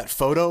take that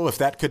photo if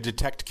that could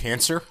detect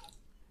cancer.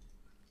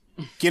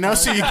 You know,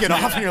 so you get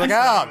off and you're like,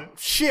 oh,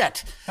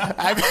 shit.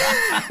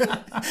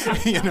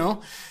 You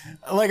know?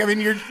 Like, I mean,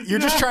 you're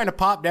just trying to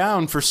pop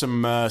down for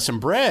some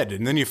bread,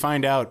 and then you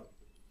find out.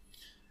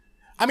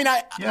 I mean,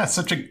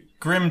 such a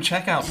grim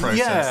checkout process.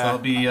 Yeah. That'll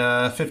be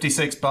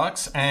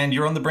 $56, and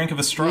you're on the brink of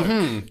a stroke.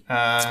 Yeah.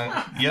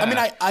 I mean,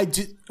 I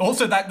do.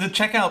 Also, the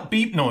checkout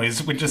beep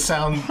noise would just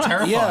sound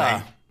terrifying.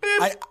 Yeah.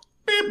 Beep,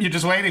 beep. You're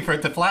just waiting for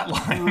it to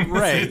flatline.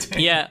 Right.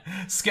 Yeah.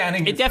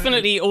 Scanning. It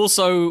definitely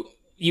also,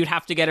 you'd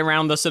have to get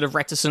around the sort of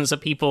reticence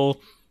of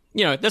people,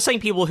 the same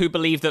people who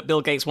believe that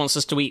Bill Gates wants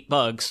us to eat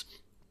bugs,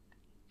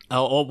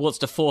 or wants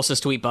to force us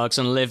to eat bugs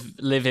and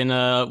live in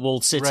a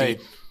walled city.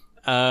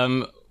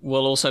 Right.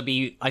 Will also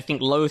be, I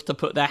think, loath to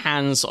put their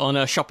hands on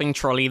a shopping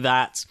trolley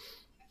that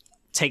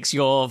takes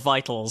your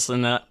vitals.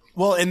 And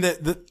Well, and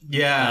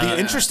the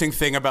interesting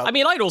thing about I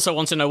mean, I'd also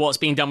want to know what's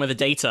being done with the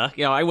data.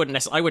 I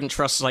wouldn't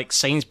trust like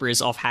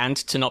Sainsbury's offhand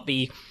to not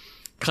be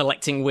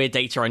collecting weird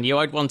data on you.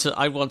 I'd want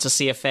to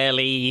see a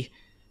fairly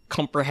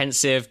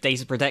comprehensive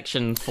data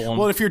protection form.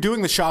 Well, if you're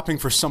doing the shopping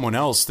for someone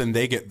else, then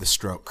they get the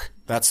stroke.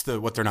 That's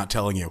what they're not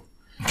telling you,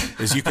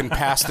 is you can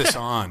pass this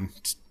on.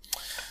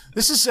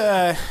 This is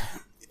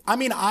I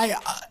mean,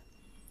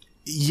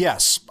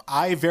 yes,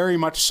 I very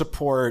much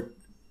support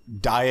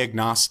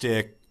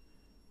diagnostic.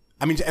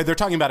 I mean, they're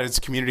talking about it's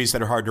communities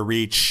that are hard to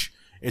reach.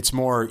 It's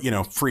more,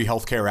 free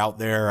healthcare out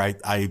there.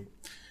 I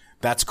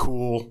that's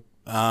cool.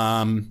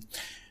 But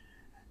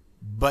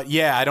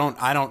yeah, I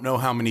don't know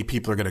how many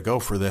people are going to go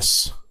for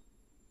this.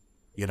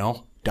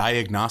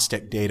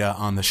 Diagnostic data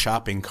on the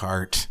shopping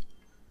cart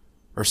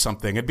or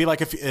something. It'd be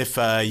like if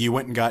you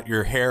went and got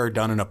your hair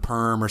done in a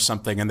perm or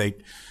something, and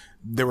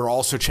they were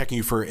also checking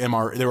you for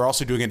MRI. They were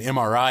also doing an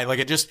MRI. Like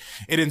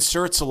it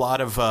inserts a lot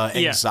of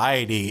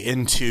anxiety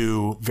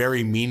into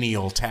very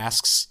menial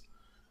tasks.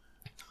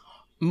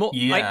 More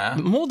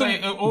than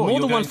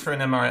one for an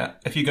MRI.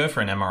 If you go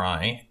for an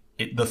MRI,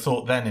 the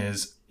thought then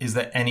is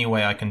there any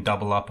way I can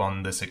double up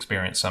on this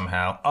experience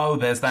somehow? Oh,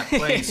 there's that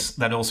place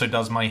that also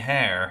does my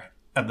hair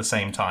at the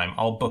same time.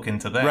 I'll book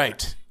into there.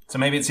 Right. So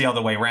maybe it's the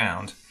other way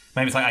around.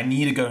 Maybe it's like I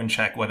need to go and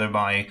check whether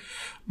my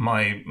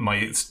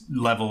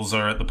levels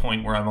are at the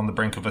point where I'm on the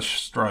brink of a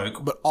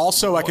stroke. But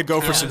also, I could go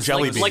for some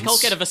jelly beans. Like I'll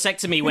get a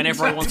vasectomy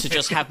whenever I want to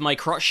just have my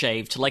crotch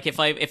shaved. Like if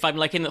I'm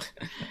like in the,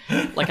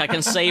 like I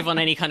can save on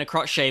any kind of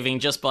crotch shaving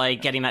just by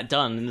getting that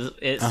done.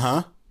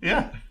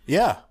 Yeah.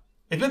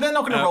 But they're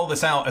not going to roll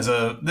this out as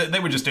they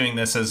were just doing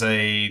this as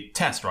a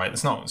test, right?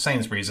 It's not,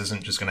 Sainsbury's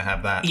isn't just going to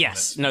have that.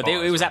 Yes. No,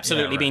 it was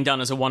absolutely being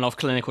done as a one-off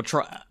clinical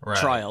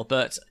trial.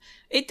 But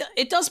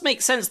it does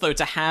make sense, though,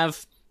 to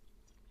have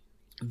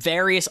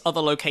various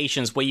other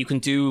locations where you can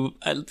do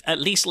at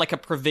least like a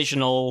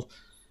provisional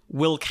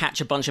will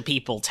catch a bunch of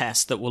people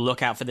test that will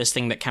look out for this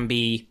thing that can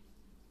be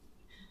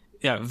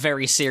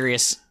very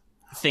serious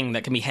thing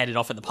that can be headed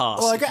off at the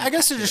pass. Well, I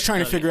guess they're just trying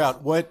to figure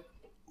out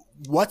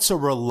what's a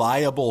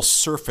reliable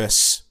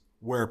surface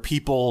where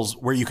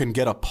you can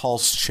get a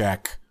pulse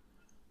check,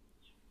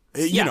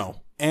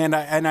 and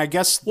I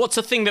guess what's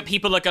a thing that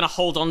people are going to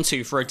hold on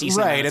to for a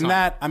decent right,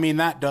 amount of time. and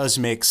that does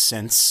make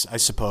sense, I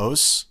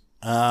suppose.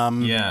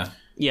 Yeah.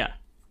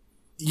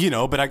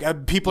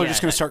 But people are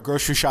just going to start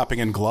grocery shopping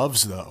in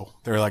gloves, though.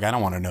 They're like, I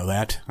don't want to know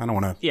that. I don't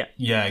want to.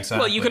 Yeah, exactly.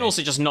 Well, you can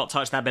also just not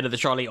touch that bit of the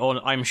trolley,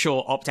 or I'm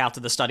sure opt out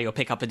of the study or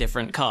pick up a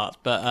different cart.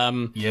 But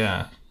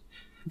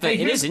But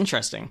it is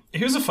interesting.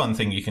 Here's a fun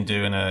thing you can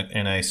do in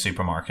a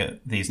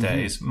supermarket these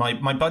days.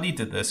 My buddy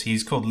did this.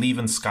 He's called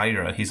Lieven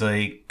Schreiber. He's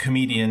a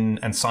comedian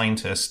and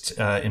scientist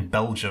in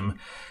Belgium.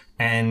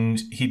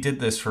 And he did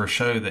this for a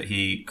show that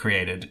he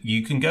created.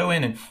 You can go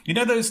in and,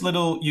 those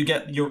you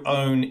get your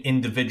own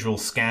individual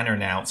scanner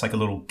now. It's like a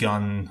little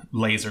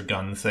laser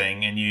gun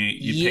thing. And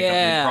you pick up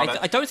your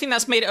product. I don't think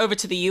that's made it over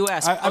to the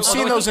US. I've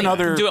seen those in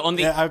other, do it on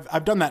the,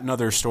 I've done that in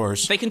other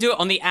stores. They can do it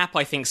on the app.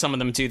 I think some of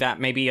them do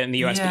that maybe in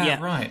the US. Yeah,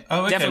 but right.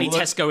 Oh, okay. Definitely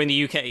Tesco in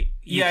the UK.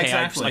 Yeah,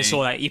 exactly. I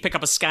saw that. You pick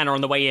up a scanner on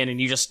the way in and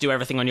you just do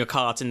everything on your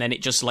cart, and then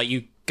it just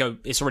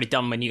it's already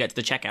done when you get to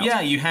the checkout. Yeah,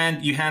 you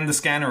hand the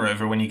scanner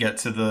over when you get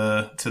to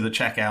the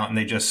checkout, and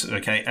they just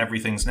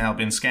everything's now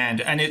been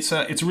scanned, and it's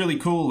really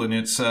cool, and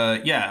it's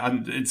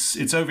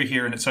over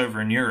here and it's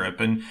over in Europe,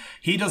 and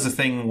he does a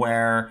thing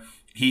where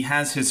he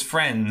has his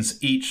friends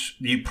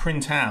you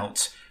print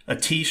out a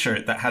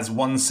T-shirt that has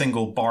one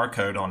single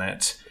barcode on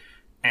it.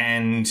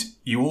 And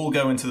you all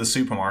go into the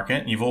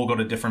supermarket, and you've all got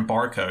a different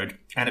barcode,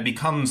 and it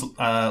becomes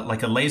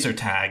like a laser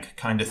tag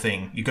kind of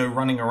thing. You go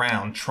running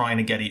around trying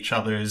to get each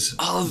other's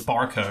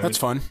barcode. That's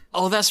fun.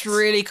 Oh, that's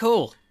really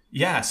cool.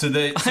 Yeah, so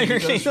I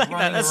really like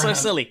that. That's so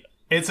silly.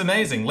 It's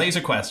amazing.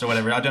 Laser Quest or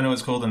whatever. I don't know what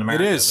it's called in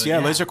America. It is,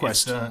 Laser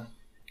Quest.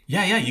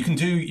 You can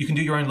do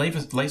your own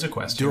Laser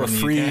Quest. Do a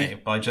free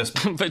UK by just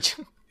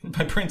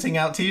by printing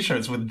out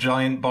T-shirts with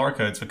giant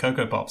barcodes for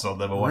Cocoa Pops on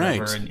them or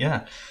whatever. Right.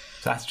 And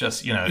so that's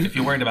just, if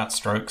you're worried about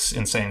strokes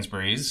in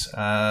Sainsbury's,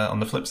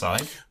 on the flip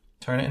side,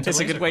 turn it into It's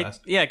a good way.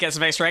 Yeah, get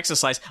some extra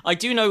exercise. I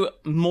do know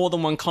more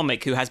than one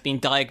comic who has been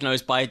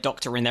diagnosed by a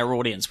doctor in their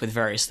audience with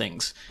various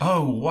things.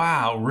 Oh,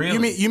 wow.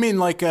 Really? You mean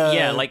like...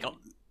 like...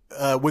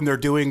 when they're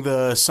doing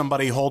the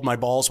somebody hold my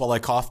balls while I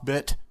cough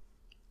bit?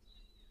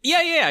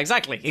 Yeah,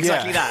 exactly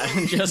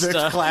that. Just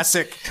the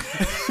classic.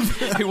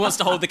 who wants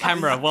to hold the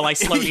camera while I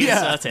slowly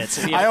insert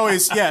it? I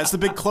always, it's the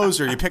big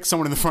closer. You pick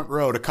someone in the front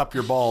row to cup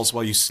your balls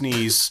while you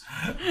sneeze.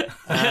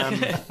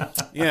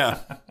 Yeah.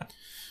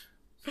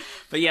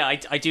 But yeah,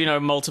 I do know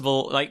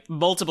multiple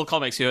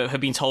comics who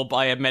have been told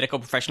by a medical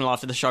professional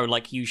after the show,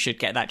 like, you should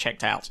get that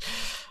checked out.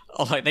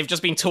 Or like they've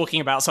just been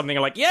talking about something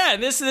like, yeah,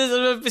 this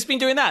it's been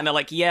doing that, and they're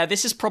like, yeah,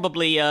 this is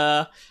probably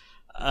in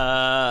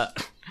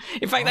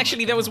fact,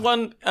 actually, there was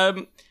one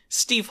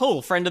Steve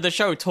Hall, friend of the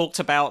show, talked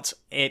about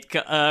it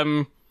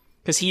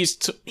because he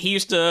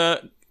used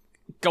to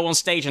go on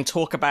stage and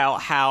talk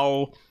about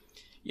how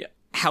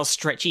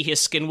stretchy his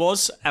skin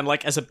was, and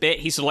like as a bit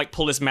he sort of like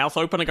pull his mouth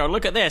open and go,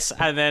 look at this.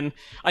 And then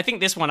I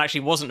think this one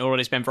actually wasn't an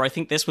audience member. I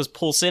think this was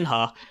Paul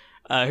Sinha,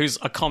 who's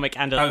a comic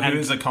and a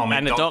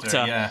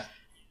doctor.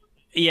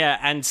 Yeah,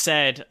 and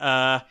said,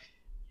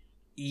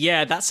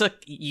 that's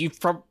you've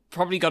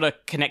probably got a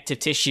connective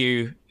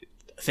tissue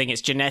thing, it's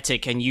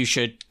genetic, and you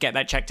should get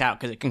that checked out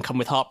because it can come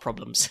with heart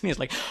problems. And he's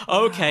like,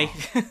 okay.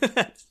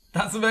 Wow.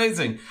 That's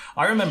amazing.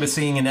 I remember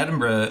seeing in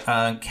Edinburgh,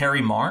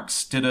 Kerry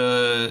Marks did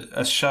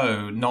a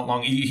show not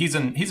long. He's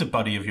a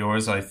buddy of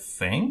yours, I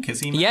think. Is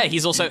he? Yeah,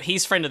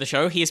 he's friend of the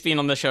show. He's been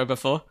on the show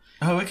before.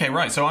 Oh, okay,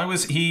 right. So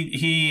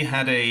he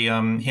had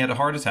a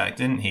heart attack,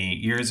 didn't he,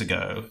 years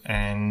ago?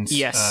 And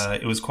yes,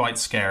 it was quite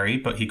scary,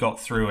 but he got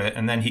through it.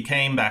 And then he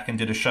came back and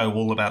did a show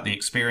all about the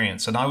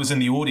experience. And I was in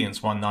the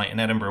audience one night in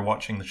Edinburgh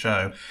watching the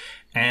show,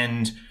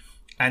 and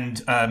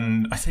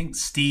I think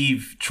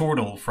Steve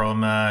Chortle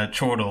from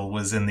Chortle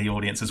was in the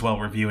audience as well,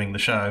 reviewing the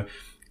show.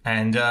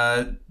 And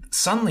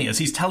suddenly, as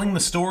he's telling the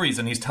stories,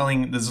 and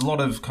there's a lot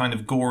of kind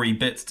of gory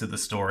bits to the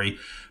story,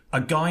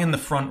 a guy in the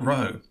front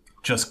row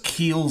just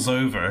keels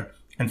over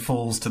and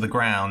falls to the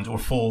ground, or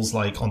falls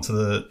like onto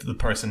the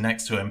person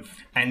next to him.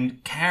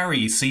 And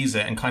Carrie sees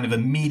it and kind of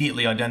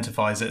immediately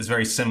identifies it as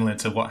very similar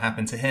to what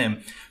happened to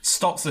him,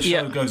 stops the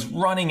show, goes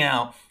running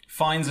out,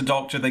 finds a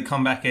doctor, they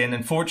come back in,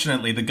 and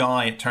fortunately the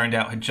guy, it turned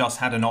out, had just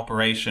had an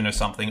operation or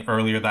something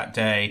earlier that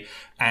day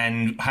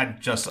and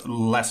had just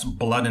less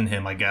blood in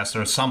him, I guess,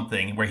 or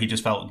something, where he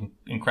just felt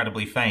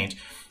incredibly faint.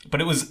 But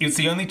it's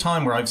the only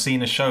time where I've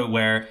seen a show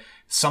where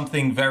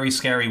something very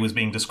scary was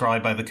being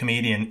described by the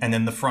comedian, and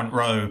then the front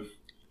row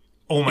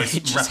almost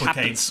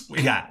replicates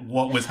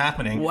what was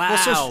happening.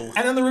 Wow.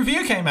 And then the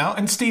review came out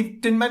and Steve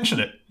didn't mention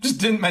it.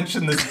 Just didn't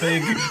mention this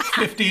big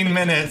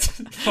 15-minute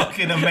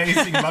fucking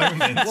amazing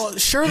moment. Well,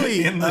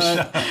 surely in the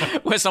show.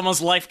 Where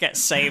someone's life gets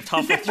saved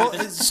halfway through.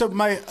 Well, so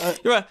my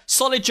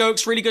solid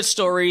jokes, really good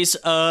stories.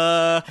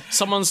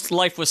 Someone's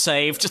life was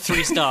saved.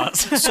 3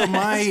 stars. So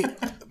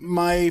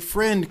my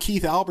friend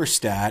Keith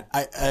Alberstadt,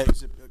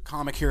 is a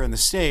comic here in the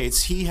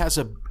States. He has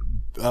a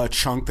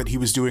chunk that he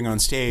was doing on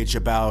stage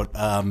about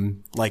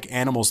like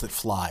animals that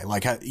fly,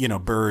 like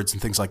birds and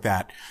things like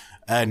that,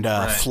 and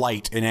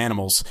flight in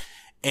animals.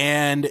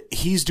 And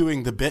he's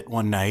doing the bit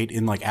one night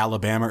in like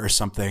Alabama or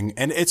something,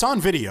 and it's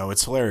on video.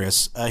 It's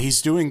hilarious.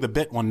 He's doing the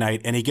bit one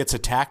night, and he gets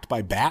attacked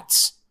by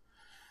bats.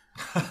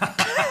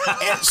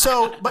 And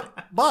so,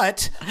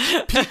 but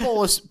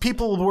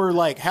people were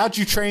like, "How'd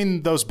you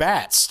train those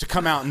bats to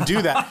come out and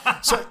do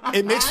that?" So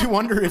it makes me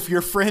wonder if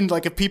your friend,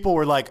 like, if people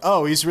were like,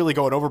 "Oh, he's really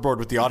going overboard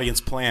with the audience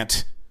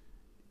plant,"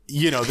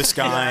 this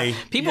guy.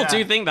 People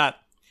do think that.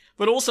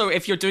 But also,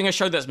 if you're doing a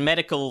show that's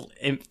medical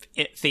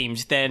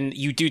themed, then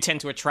you do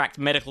tend to attract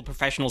medical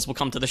professionals will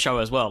come to the show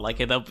as well. Like,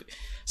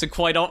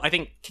 I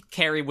think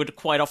Carey would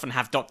quite often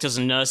have doctors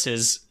and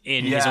nurses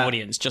in his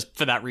audience just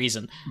for that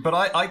reason. But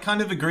I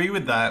kind of agree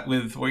with that,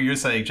 with what you're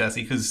saying,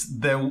 Jesse, because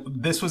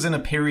this was in a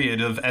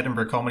period of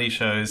Edinburgh comedy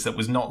shows that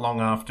was not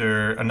long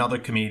after another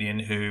comedian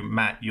who,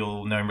 Matt,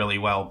 you'll know him really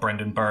well,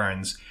 Brendan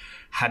Burns,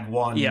 had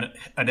won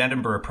an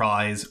Edinburgh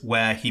Prize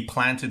where he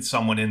planted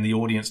someone in the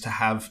audience to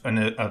have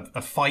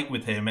a fight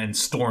with him and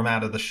storm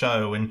out of the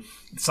show. And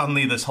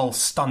suddenly this whole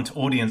stunt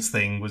audience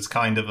thing was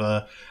kind of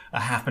a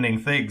happening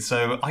thing.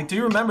 So I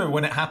do remember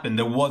when it happened,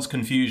 there was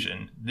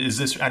confusion.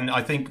 And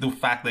I think the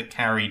fact that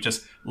Carrie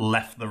just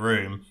left the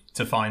room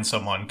to find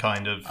someone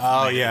kind of...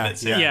 Oh, yeah.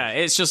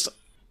 It's just...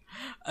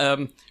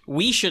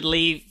 we should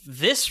leave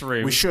this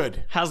room. We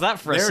should. How's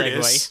that for a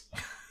segue?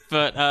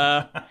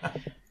 But...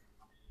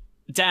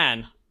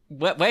 Dan,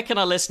 where can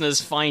our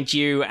listeners find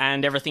you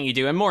and everything you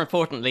do? And more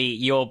importantly,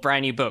 your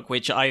brand new book,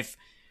 which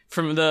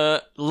from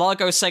the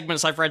Largo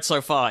segments I've read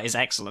so far, is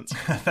excellent.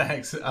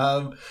 Thanks.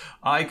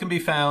 I can be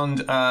found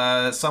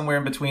somewhere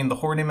in between the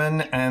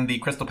Horniman and the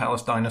Crystal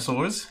Palace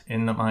dinosaurs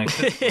in my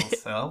physical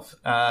self.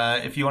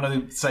 If you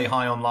want to say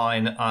hi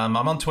online, I'm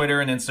on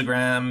Twitter and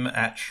Instagram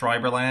at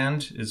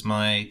Schreiberland is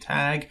my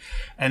tag.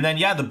 And then,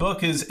 the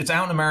book it's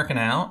out in America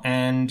now,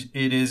 and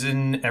it is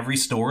in every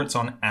store. It's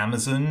on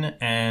Amazon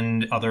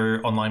and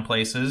other online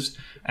places.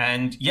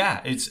 And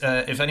it's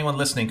if anyone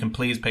listening can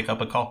please pick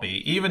up a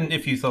copy, even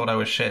if you thought I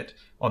was shit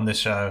on this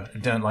show,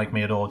 don't like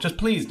me at all, just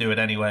please do it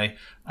anyway,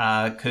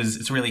 because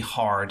it's really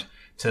hard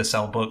to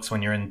sell books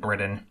when you're in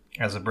Britain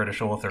as a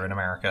British author in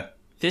America.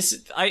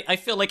 I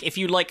feel like if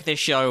you like this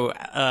show,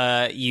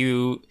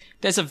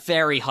 there's a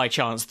very high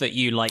chance that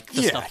you like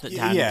the stuff that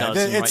Dan does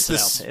and writes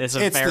about. It's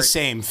the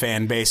same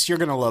fan base. Get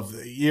the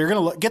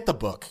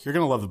book. You're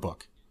gonna love the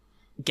book.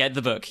 Get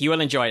the book. You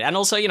will enjoy it. And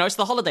also, it's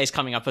the holidays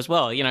coming up as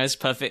well. It's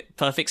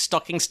perfect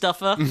stocking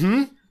stuffer.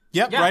 Mm-hmm.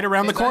 Yep, right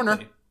around the corner.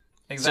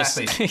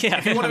 Exactly.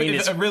 If you want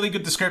a really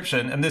good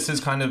description, and this is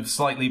kind of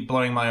slightly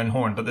blowing my own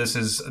horn, but this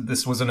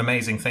was an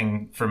amazing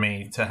thing for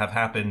me to have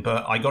happen.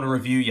 But I got a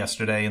review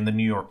yesterday in the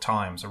New York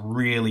Times, a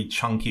really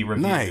chunky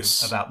review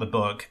about the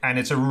book, and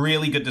it's a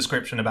really good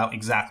description about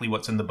exactly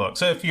what's in the book.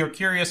 So if you're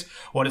curious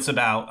what it's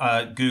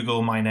about,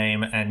 Google my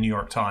name and New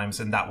York Times,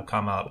 and that will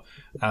come up.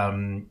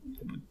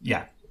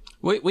 Yeah.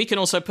 We can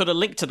also put a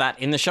link to that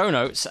in the show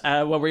notes,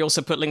 where we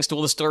also put links to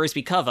all the stories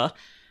we cover.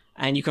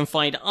 And you can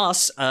find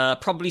us,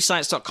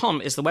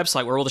 probablyscience.com is the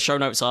website where all the show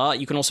notes are.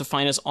 You can also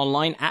find us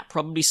online at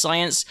Probably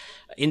Science,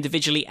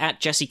 individually at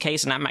Jesse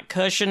Case and at Matt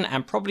Kirshen,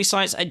 and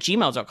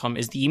probablyscience@gmail.com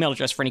is the email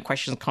address for any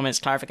questions, comments,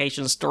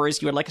 clarifications,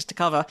 stories you would like us to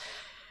cover.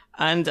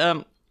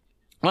 And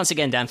once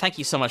again, Dan, thank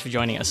you so much for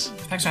joining us.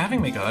 Thanks for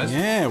having me, guys.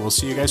 Yeah, we'll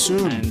see you guys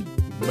soon. And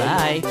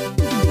bye.